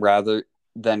coach him rather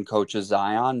than coach a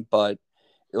Zion. But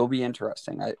it'll be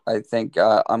interesting. I think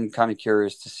I'm kind of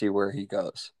curious to see where he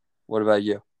goes. What about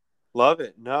you? Love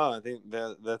it. No, I think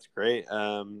that's great.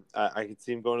 I could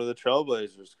see him going to the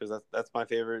Trailblazers because that's my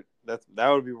favorite. That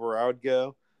would be where I would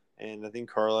go, and I think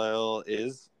Carlisle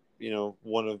is,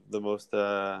 one of the most,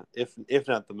 if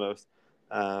not the most,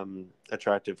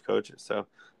 attractive coaches. So,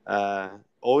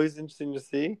 always interesting to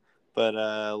see. But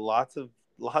lots of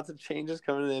changes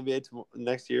coming to the NBA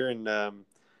next year, and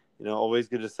always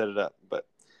good to set it up. But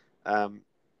um,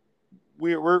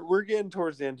 we're getting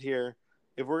towards the end here.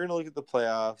 If we're going to look at the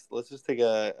playoffs, let's just take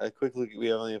a quick look.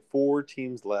 We only have 4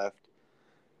 teams left.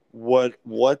 We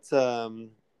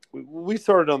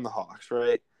started on the Hawks,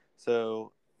 right?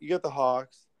 So you got the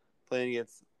Hawks playing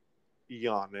against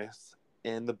Giannis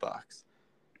and the Bucks.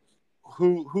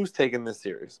 Who's taking this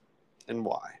series and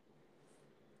why?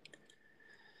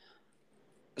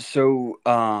 So,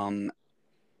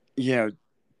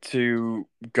 to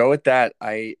go with that,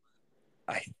 I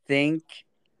think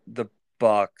the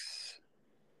Bucks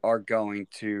are going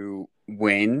to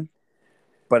win,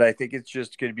 but I think it's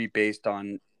just going to be based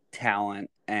on talent,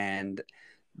 and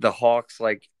the Hawks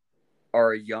like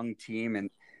are a young team and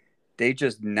they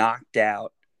just knocked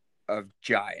out a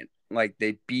giant. Like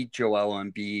they beat Joel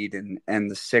Embiid and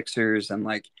the Sixers and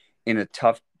like in a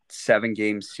tough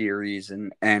 7-game series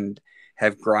and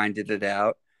have grinded it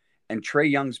out. And Trey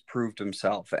Young's proved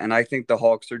himself. And I think the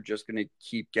Hawks are just going to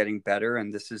keep getting better.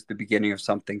 And this is the beginning of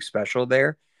something special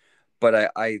there.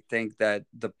 But I think that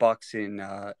the Bucks in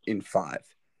 5.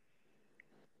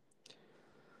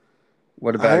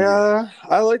 What about you?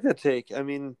 I like that take. I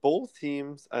mean, both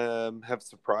teams have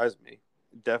surprised me,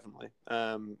 definitely.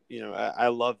 I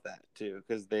love that too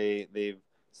because they've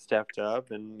stepped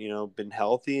up and been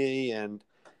healthy, and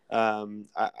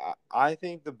I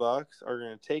think the Bucks are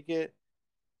going to take it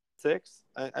 6.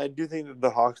 I do think that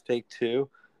the Hawks take 2.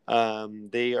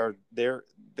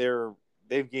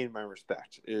 They've gained my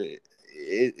respect.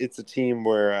 It's a team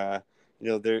where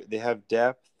they have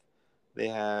depth, they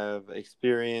have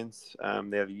experience,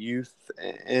 they have youth,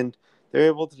 and they're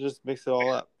able to just mix it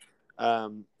all up.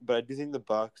 But I do think the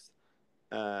Bucks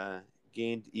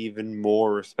gained even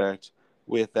more respect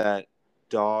with that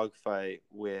dogfight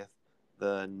with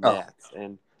the Oh, Nets,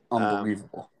 and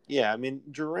unbelievable. yeah, I mean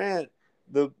Durant,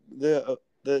 the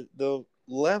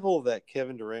level that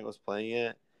Kevin Durant was playing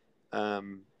at,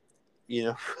 um, you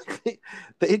know,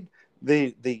 they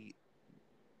they they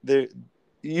they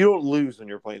you don't lose when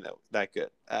you're playing that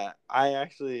good. I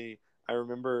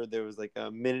remember there was like a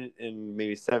minute and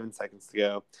maybe 7 seconds to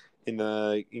go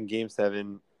in game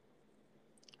 7,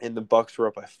 and the Bucks were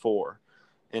up by 4,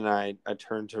 and I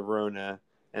turned to Rona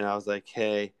and I was like,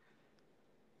 hey,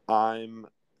 I'm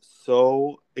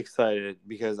so excited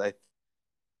because I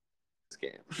this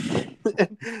game,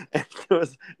 and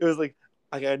it was like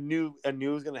I knew it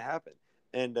was gonna happen,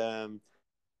 and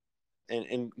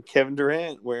and Kevin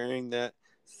Durant wearing that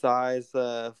size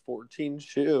 14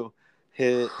 shoe,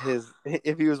 his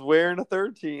if he was wearing a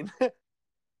 13,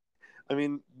 I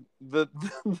mean the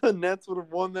the Nets would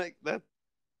have won that. That's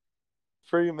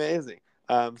pretty amazing.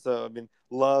 So I mean,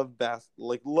 love that's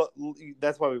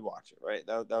why we watch it, right?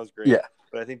 That was great. Yeah.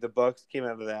 But I think the Bucks came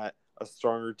out of that a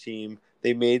stronger team.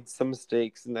 They made some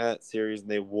mistakes in that series and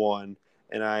they won.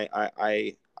 And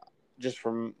I just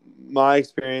from my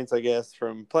experience, I guess,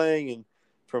 from playing and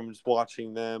from just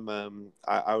watching them,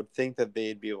 I would think that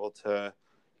they'd be able to,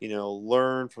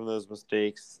 learn from those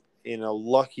mistakes in a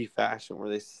lucky fashion where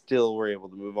they still were able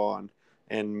to move on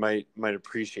and might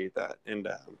appreciate that. And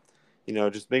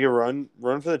just make a run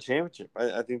for the championship.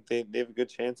 I think they have a good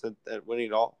chance at winning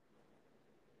it all.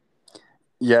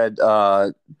 Yeah,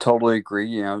 totally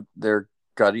agree. They're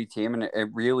gutty team, and it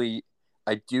really,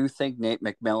 I do think Nate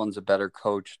McMillan's a better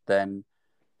coach than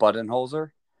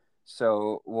Budenholzer.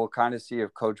 So we'll kind of see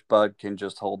if Coach Bud can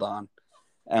just hold on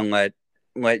and let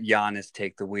let Giannis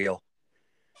take the wheel.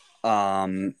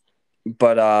 Um,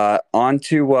 but on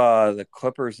to the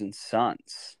Clippers and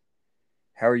Suns.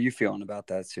 How are you feeling about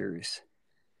that series?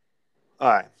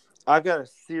 All right. I've got a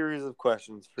series of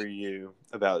questions for you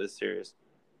about this series.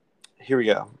 Here we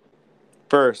go.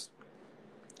 First,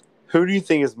 who do you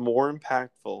think is more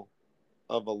impactful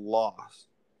of a loss,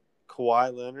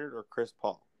 Kawhi Leonard or Chris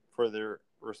Paul, for their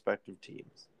respective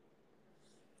teams?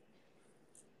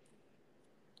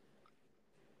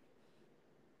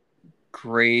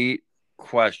 Great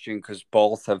question because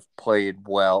both have played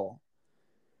well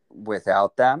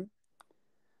without them,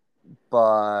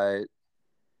 but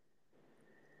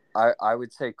I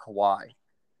would say Kawhi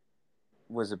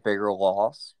was a bigger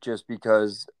loss just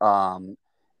because and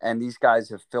these guys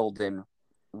have filled in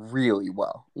really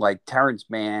well. Like Terrence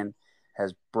Mann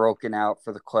has broken out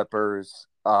for the Clippers.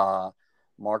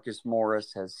 Marcus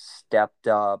Morris has stepped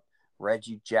up.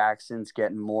 Reggie Jackson's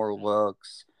getting more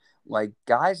looks. Like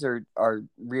guys are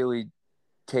really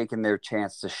taking their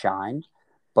chance to shine.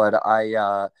 But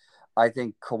I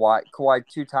think Kawhi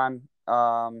 2-time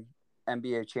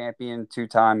NBA champion,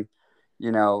 2-time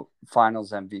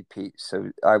finals MVP.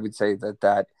 So I would say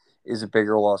that is a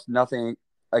bigger loss. Nothing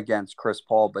against Chris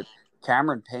Paul, but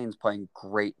Cameron Payne's playing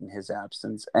great in his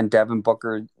absence, and Devin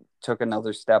Booker took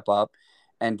another step up,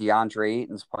 and DeAndre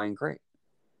Ayton's playing great.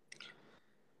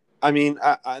 I mean,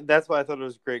 that's why I thought it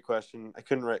was a great question. I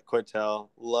couldn't quite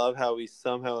tell. Love how we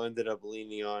somehow ended up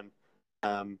leaning on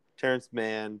Terrence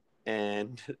Mann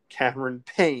and Cameron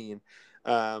Payne.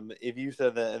 If you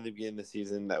said that at the beginning of the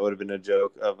season, that would have been a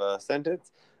joke of a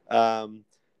sentence.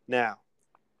 Now,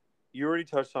 you already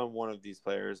touched on one of these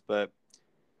players, but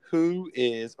who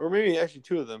is, or maybe actually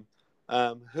two of them,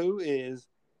 who is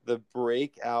the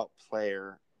breakout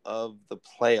player of the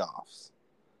playoffs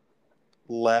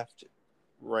left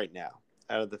right now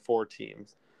out of the four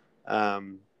teams?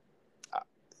 To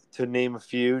name a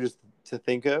few, just to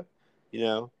think of,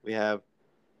 we have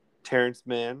Terrence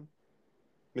Mann,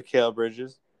 Mikal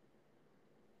Bridges,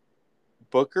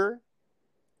 Booker,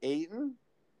 Ayton.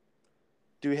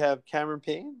 Do we have Cameron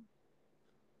Payne?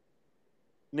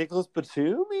 Nicholas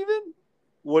Batum, even?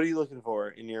 What are you looking for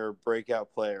in your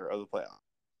breakout player of the playoffs?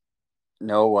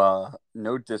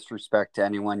 No disrespect to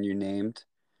anyone you named,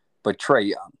 but Trae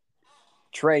Young.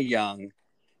 Trae Young,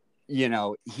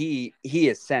 he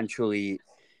essentially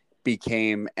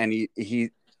became, and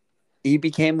he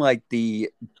became like the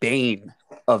bane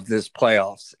of this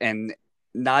playoffs, and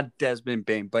not Desmond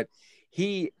Bane, but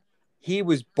he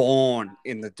was born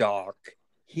in the dark.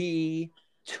 He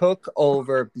took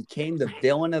over, became the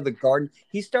villain of the garden.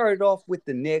 He started off with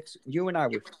the Knicks. You and I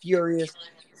were furious.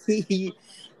 He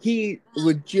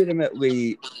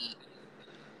legitimately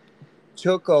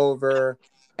took over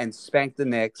and spanked the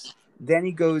Knicks. Then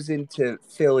he goes into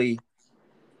Philly,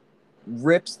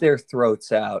 rips their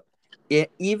throats out.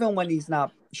 Even when he's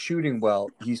not shooting well,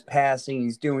 he's passing,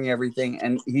 he's doing everything,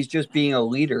 and he's just being a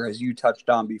leader, as you touched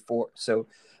on before. So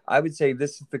I would say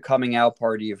this is the coming out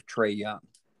party of Trae Young.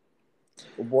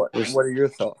 What are your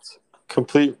thoughts?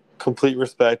 Complete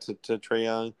respect to Trae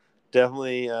Young.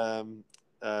 Definitely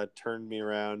turned me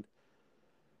around.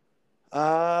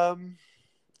 I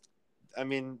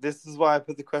mean, this is why I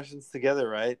put the questions together,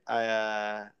 right?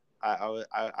 I was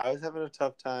having a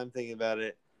tough time thinking about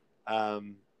it. I'll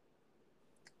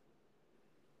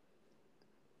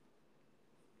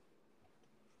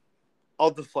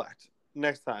deflect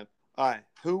next time. All right,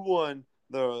 who won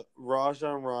the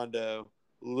Rajon Rondo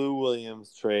Lou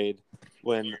Williams trade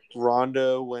when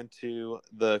Rondo went to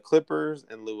the Clippers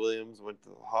and Lou Williams went to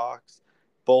the Hawks?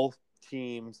 Both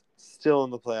teams still in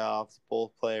the playoffs.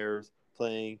 Both players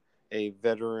playing a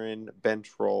veteran bench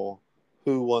role.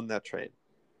 Who won that trade?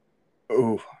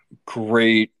 Oh,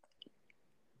 great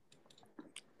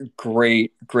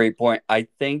point. I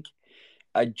think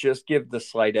I just give the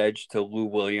slight edge to Lou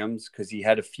Williams because he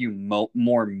had a few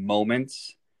more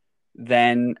moments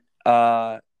than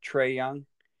Trae Young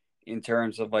in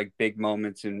terms of like big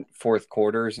moments in fourth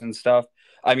quarters and stuff.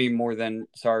 I mean, more than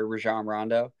Rajon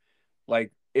Rondo.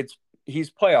 Like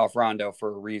he's playoff Rondo for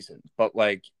a reason, but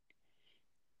like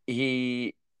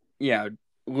he,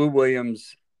 Lou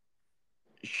Williams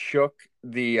shook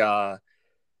the.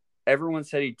 Everyone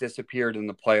said he disappeared in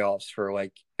the playoffs for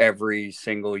like every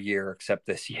single year except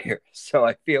this year. So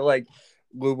I feel like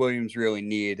Lou Williams really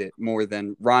needed it more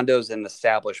than Rondo's an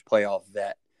established playoff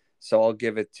vet. So I'll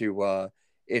give it to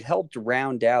it helped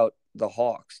round out the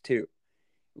Hawks too.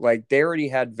 Like they already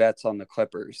had vets on the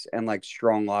Clippers and like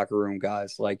strong locker room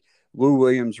guys. Like Lou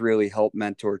Williams really helped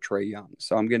mentor Trae Young.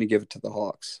 So I'm gonna give it to the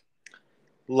Hawks.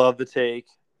 Love the take.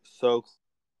 So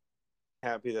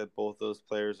happy that both those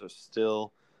players are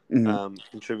still Mhm.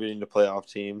 contributing to playoff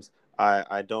teams.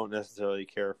 I don't necessarily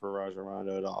care for Rajon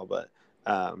Rondo at all, but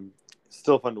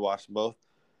still fun to watch them both.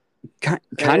 Kind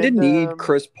of And need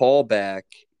Chris Paul back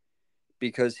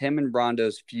because him and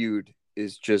Rondo's feud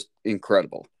is just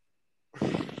incredible.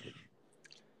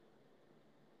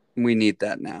 We need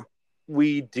that now.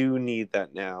 we do need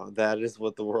that now. That is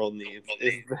what the world needs.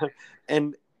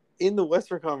 And in the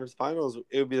Western Conference Finals,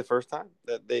 it would be the first time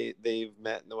that they've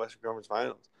met in the Western Conference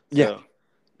Finals. Yeah.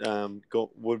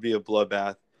 So, would be a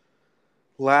bloodbath.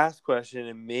 Last question,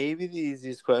 and maybe the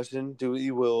easiest question. Do what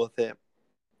you will with it.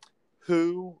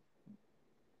 Who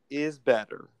is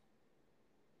better,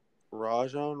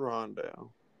 Rajon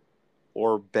Rondo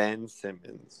or Ben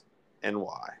Simmons, and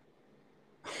why?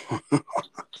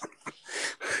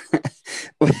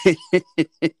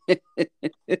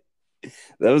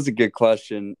 That was a good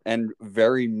question and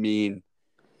very mean.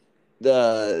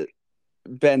 The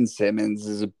Ben Simmons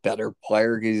is a better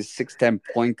player. He's a 6'10"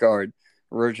 point guard.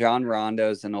 Rajon Rondo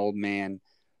is an old man,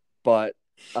 but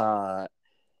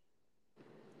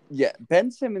yeah,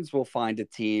 Ben Simmons will find a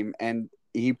team, and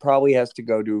he probably has to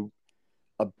go to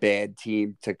a bad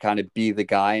team to kind of be the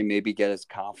guy and maybe get his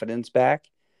confidence back.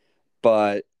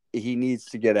 But he needs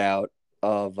to get out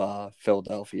of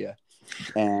Philadelphia,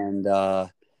 and I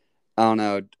don't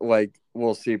know, like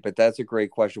we'll see. But that's a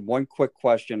great question. One quick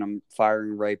question, I'm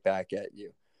firing right back at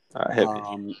you. Hit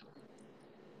me.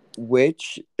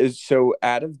 Which is so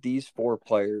out of these four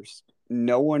players,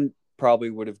 no one probably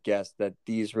would have guessed that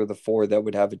these were the four that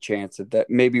would have a chance at that.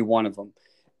 Maybe one of them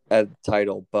at the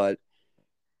title, but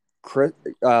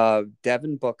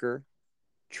Devin Booker,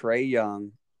 Trae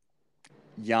Young,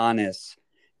 Giannis,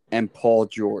 and Paul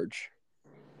George.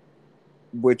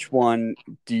 Which one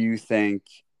do you think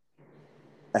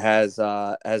has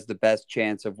the best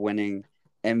chance of winning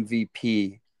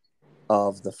MVP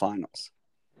of the finals?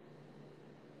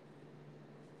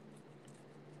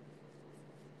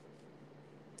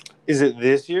 Is it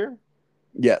this year?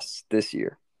 Yes, this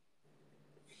year.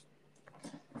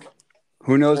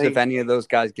 Who knows if any of those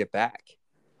guys get back?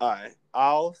 All right.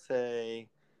 I'll say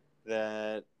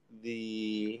that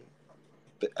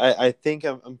I think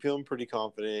I'm feeling pretty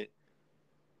confident.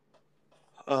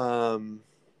 I'd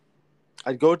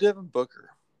go Devin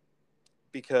Booker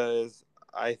because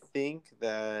I think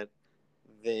that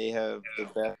they have the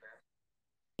best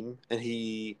team, and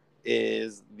he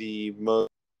is the most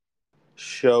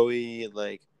showy.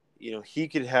 Like, he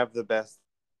could have the best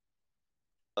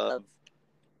of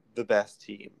the best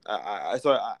team. I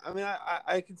mean,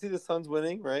 I can see the Suns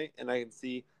winning, right? And I can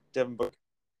see Devin Booker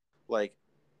like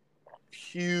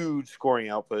huge scoring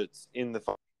outputs in the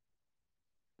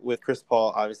with Chris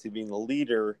Paul obviously being the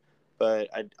leader. But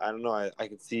I don't know. I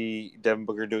could see Devin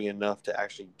Booker doing enough to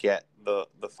actually get the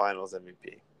Finals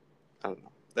MVP. I don't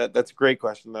know. That's a great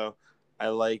question though. I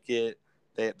like it.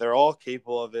 They're all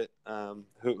capable of it.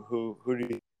 Who do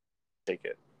you take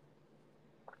it?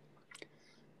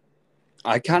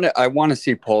 I want to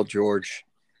see Paul George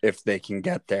if they can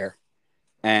get there,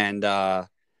 and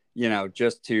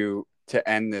just to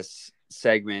end this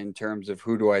segment in terms of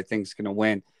who do I think is going to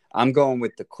win, I'm going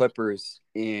with the Clippers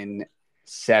in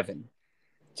 7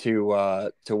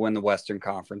 to win the Western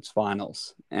Conference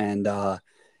Finals, and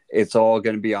it's all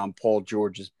going to be on Paul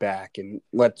George's back. And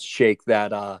let's shake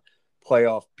that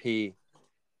playoff P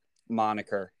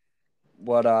moniker.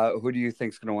 Who do you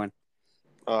think's going to win?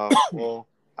 Well,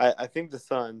 I think the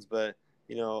Suns, but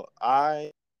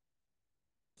I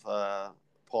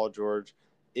Paul George,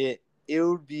 it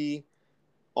would be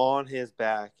on his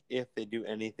back if they do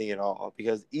anything at all.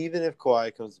 Because even if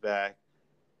Kawhi comes back,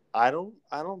 I don't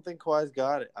think Kawhi's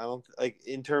got it. I don't like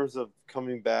in terms of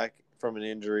coming back from an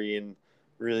injury and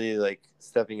really like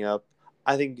stepping up.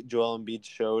 I think Joel Embiid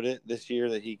showed it this year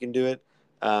that he can do it.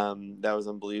 That was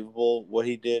unbelievable what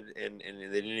he did, and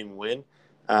they didn't even win.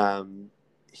 I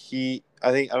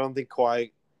don't think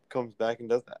Kawhi comes back and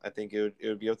does that. I think it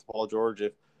would be up to Paul George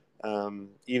if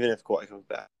even if Kawhi comes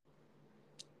back.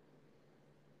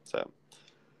 So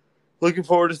looking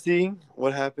forward to seeing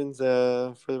what happens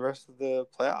for the rest of the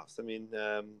playoffs. I mean,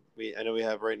 I know we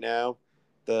have right now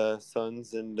the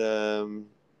Suns and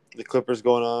the Clippers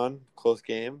going on, close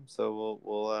game. So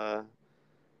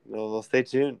we'll stay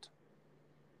tuned.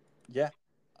 Yeah.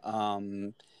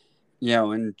 And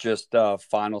just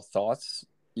final thoughts.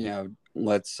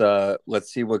 Let's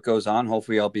see what goes on.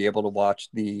 Hopefully, I'll be able to watch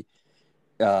the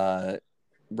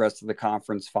rest of the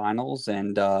conference finals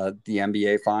and the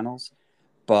NBA finals.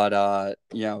 But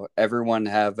everyone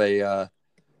have a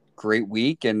great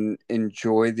week and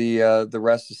enjoy the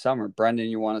rest of summer. Brendan,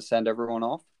 you want to send everyone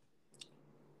off?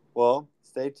 Well,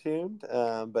 stay tuned.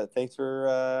 But thanks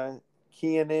for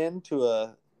keying in to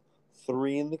a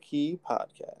 3 in the Key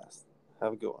podcast.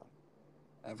 Have a good one.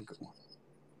 Have a good one.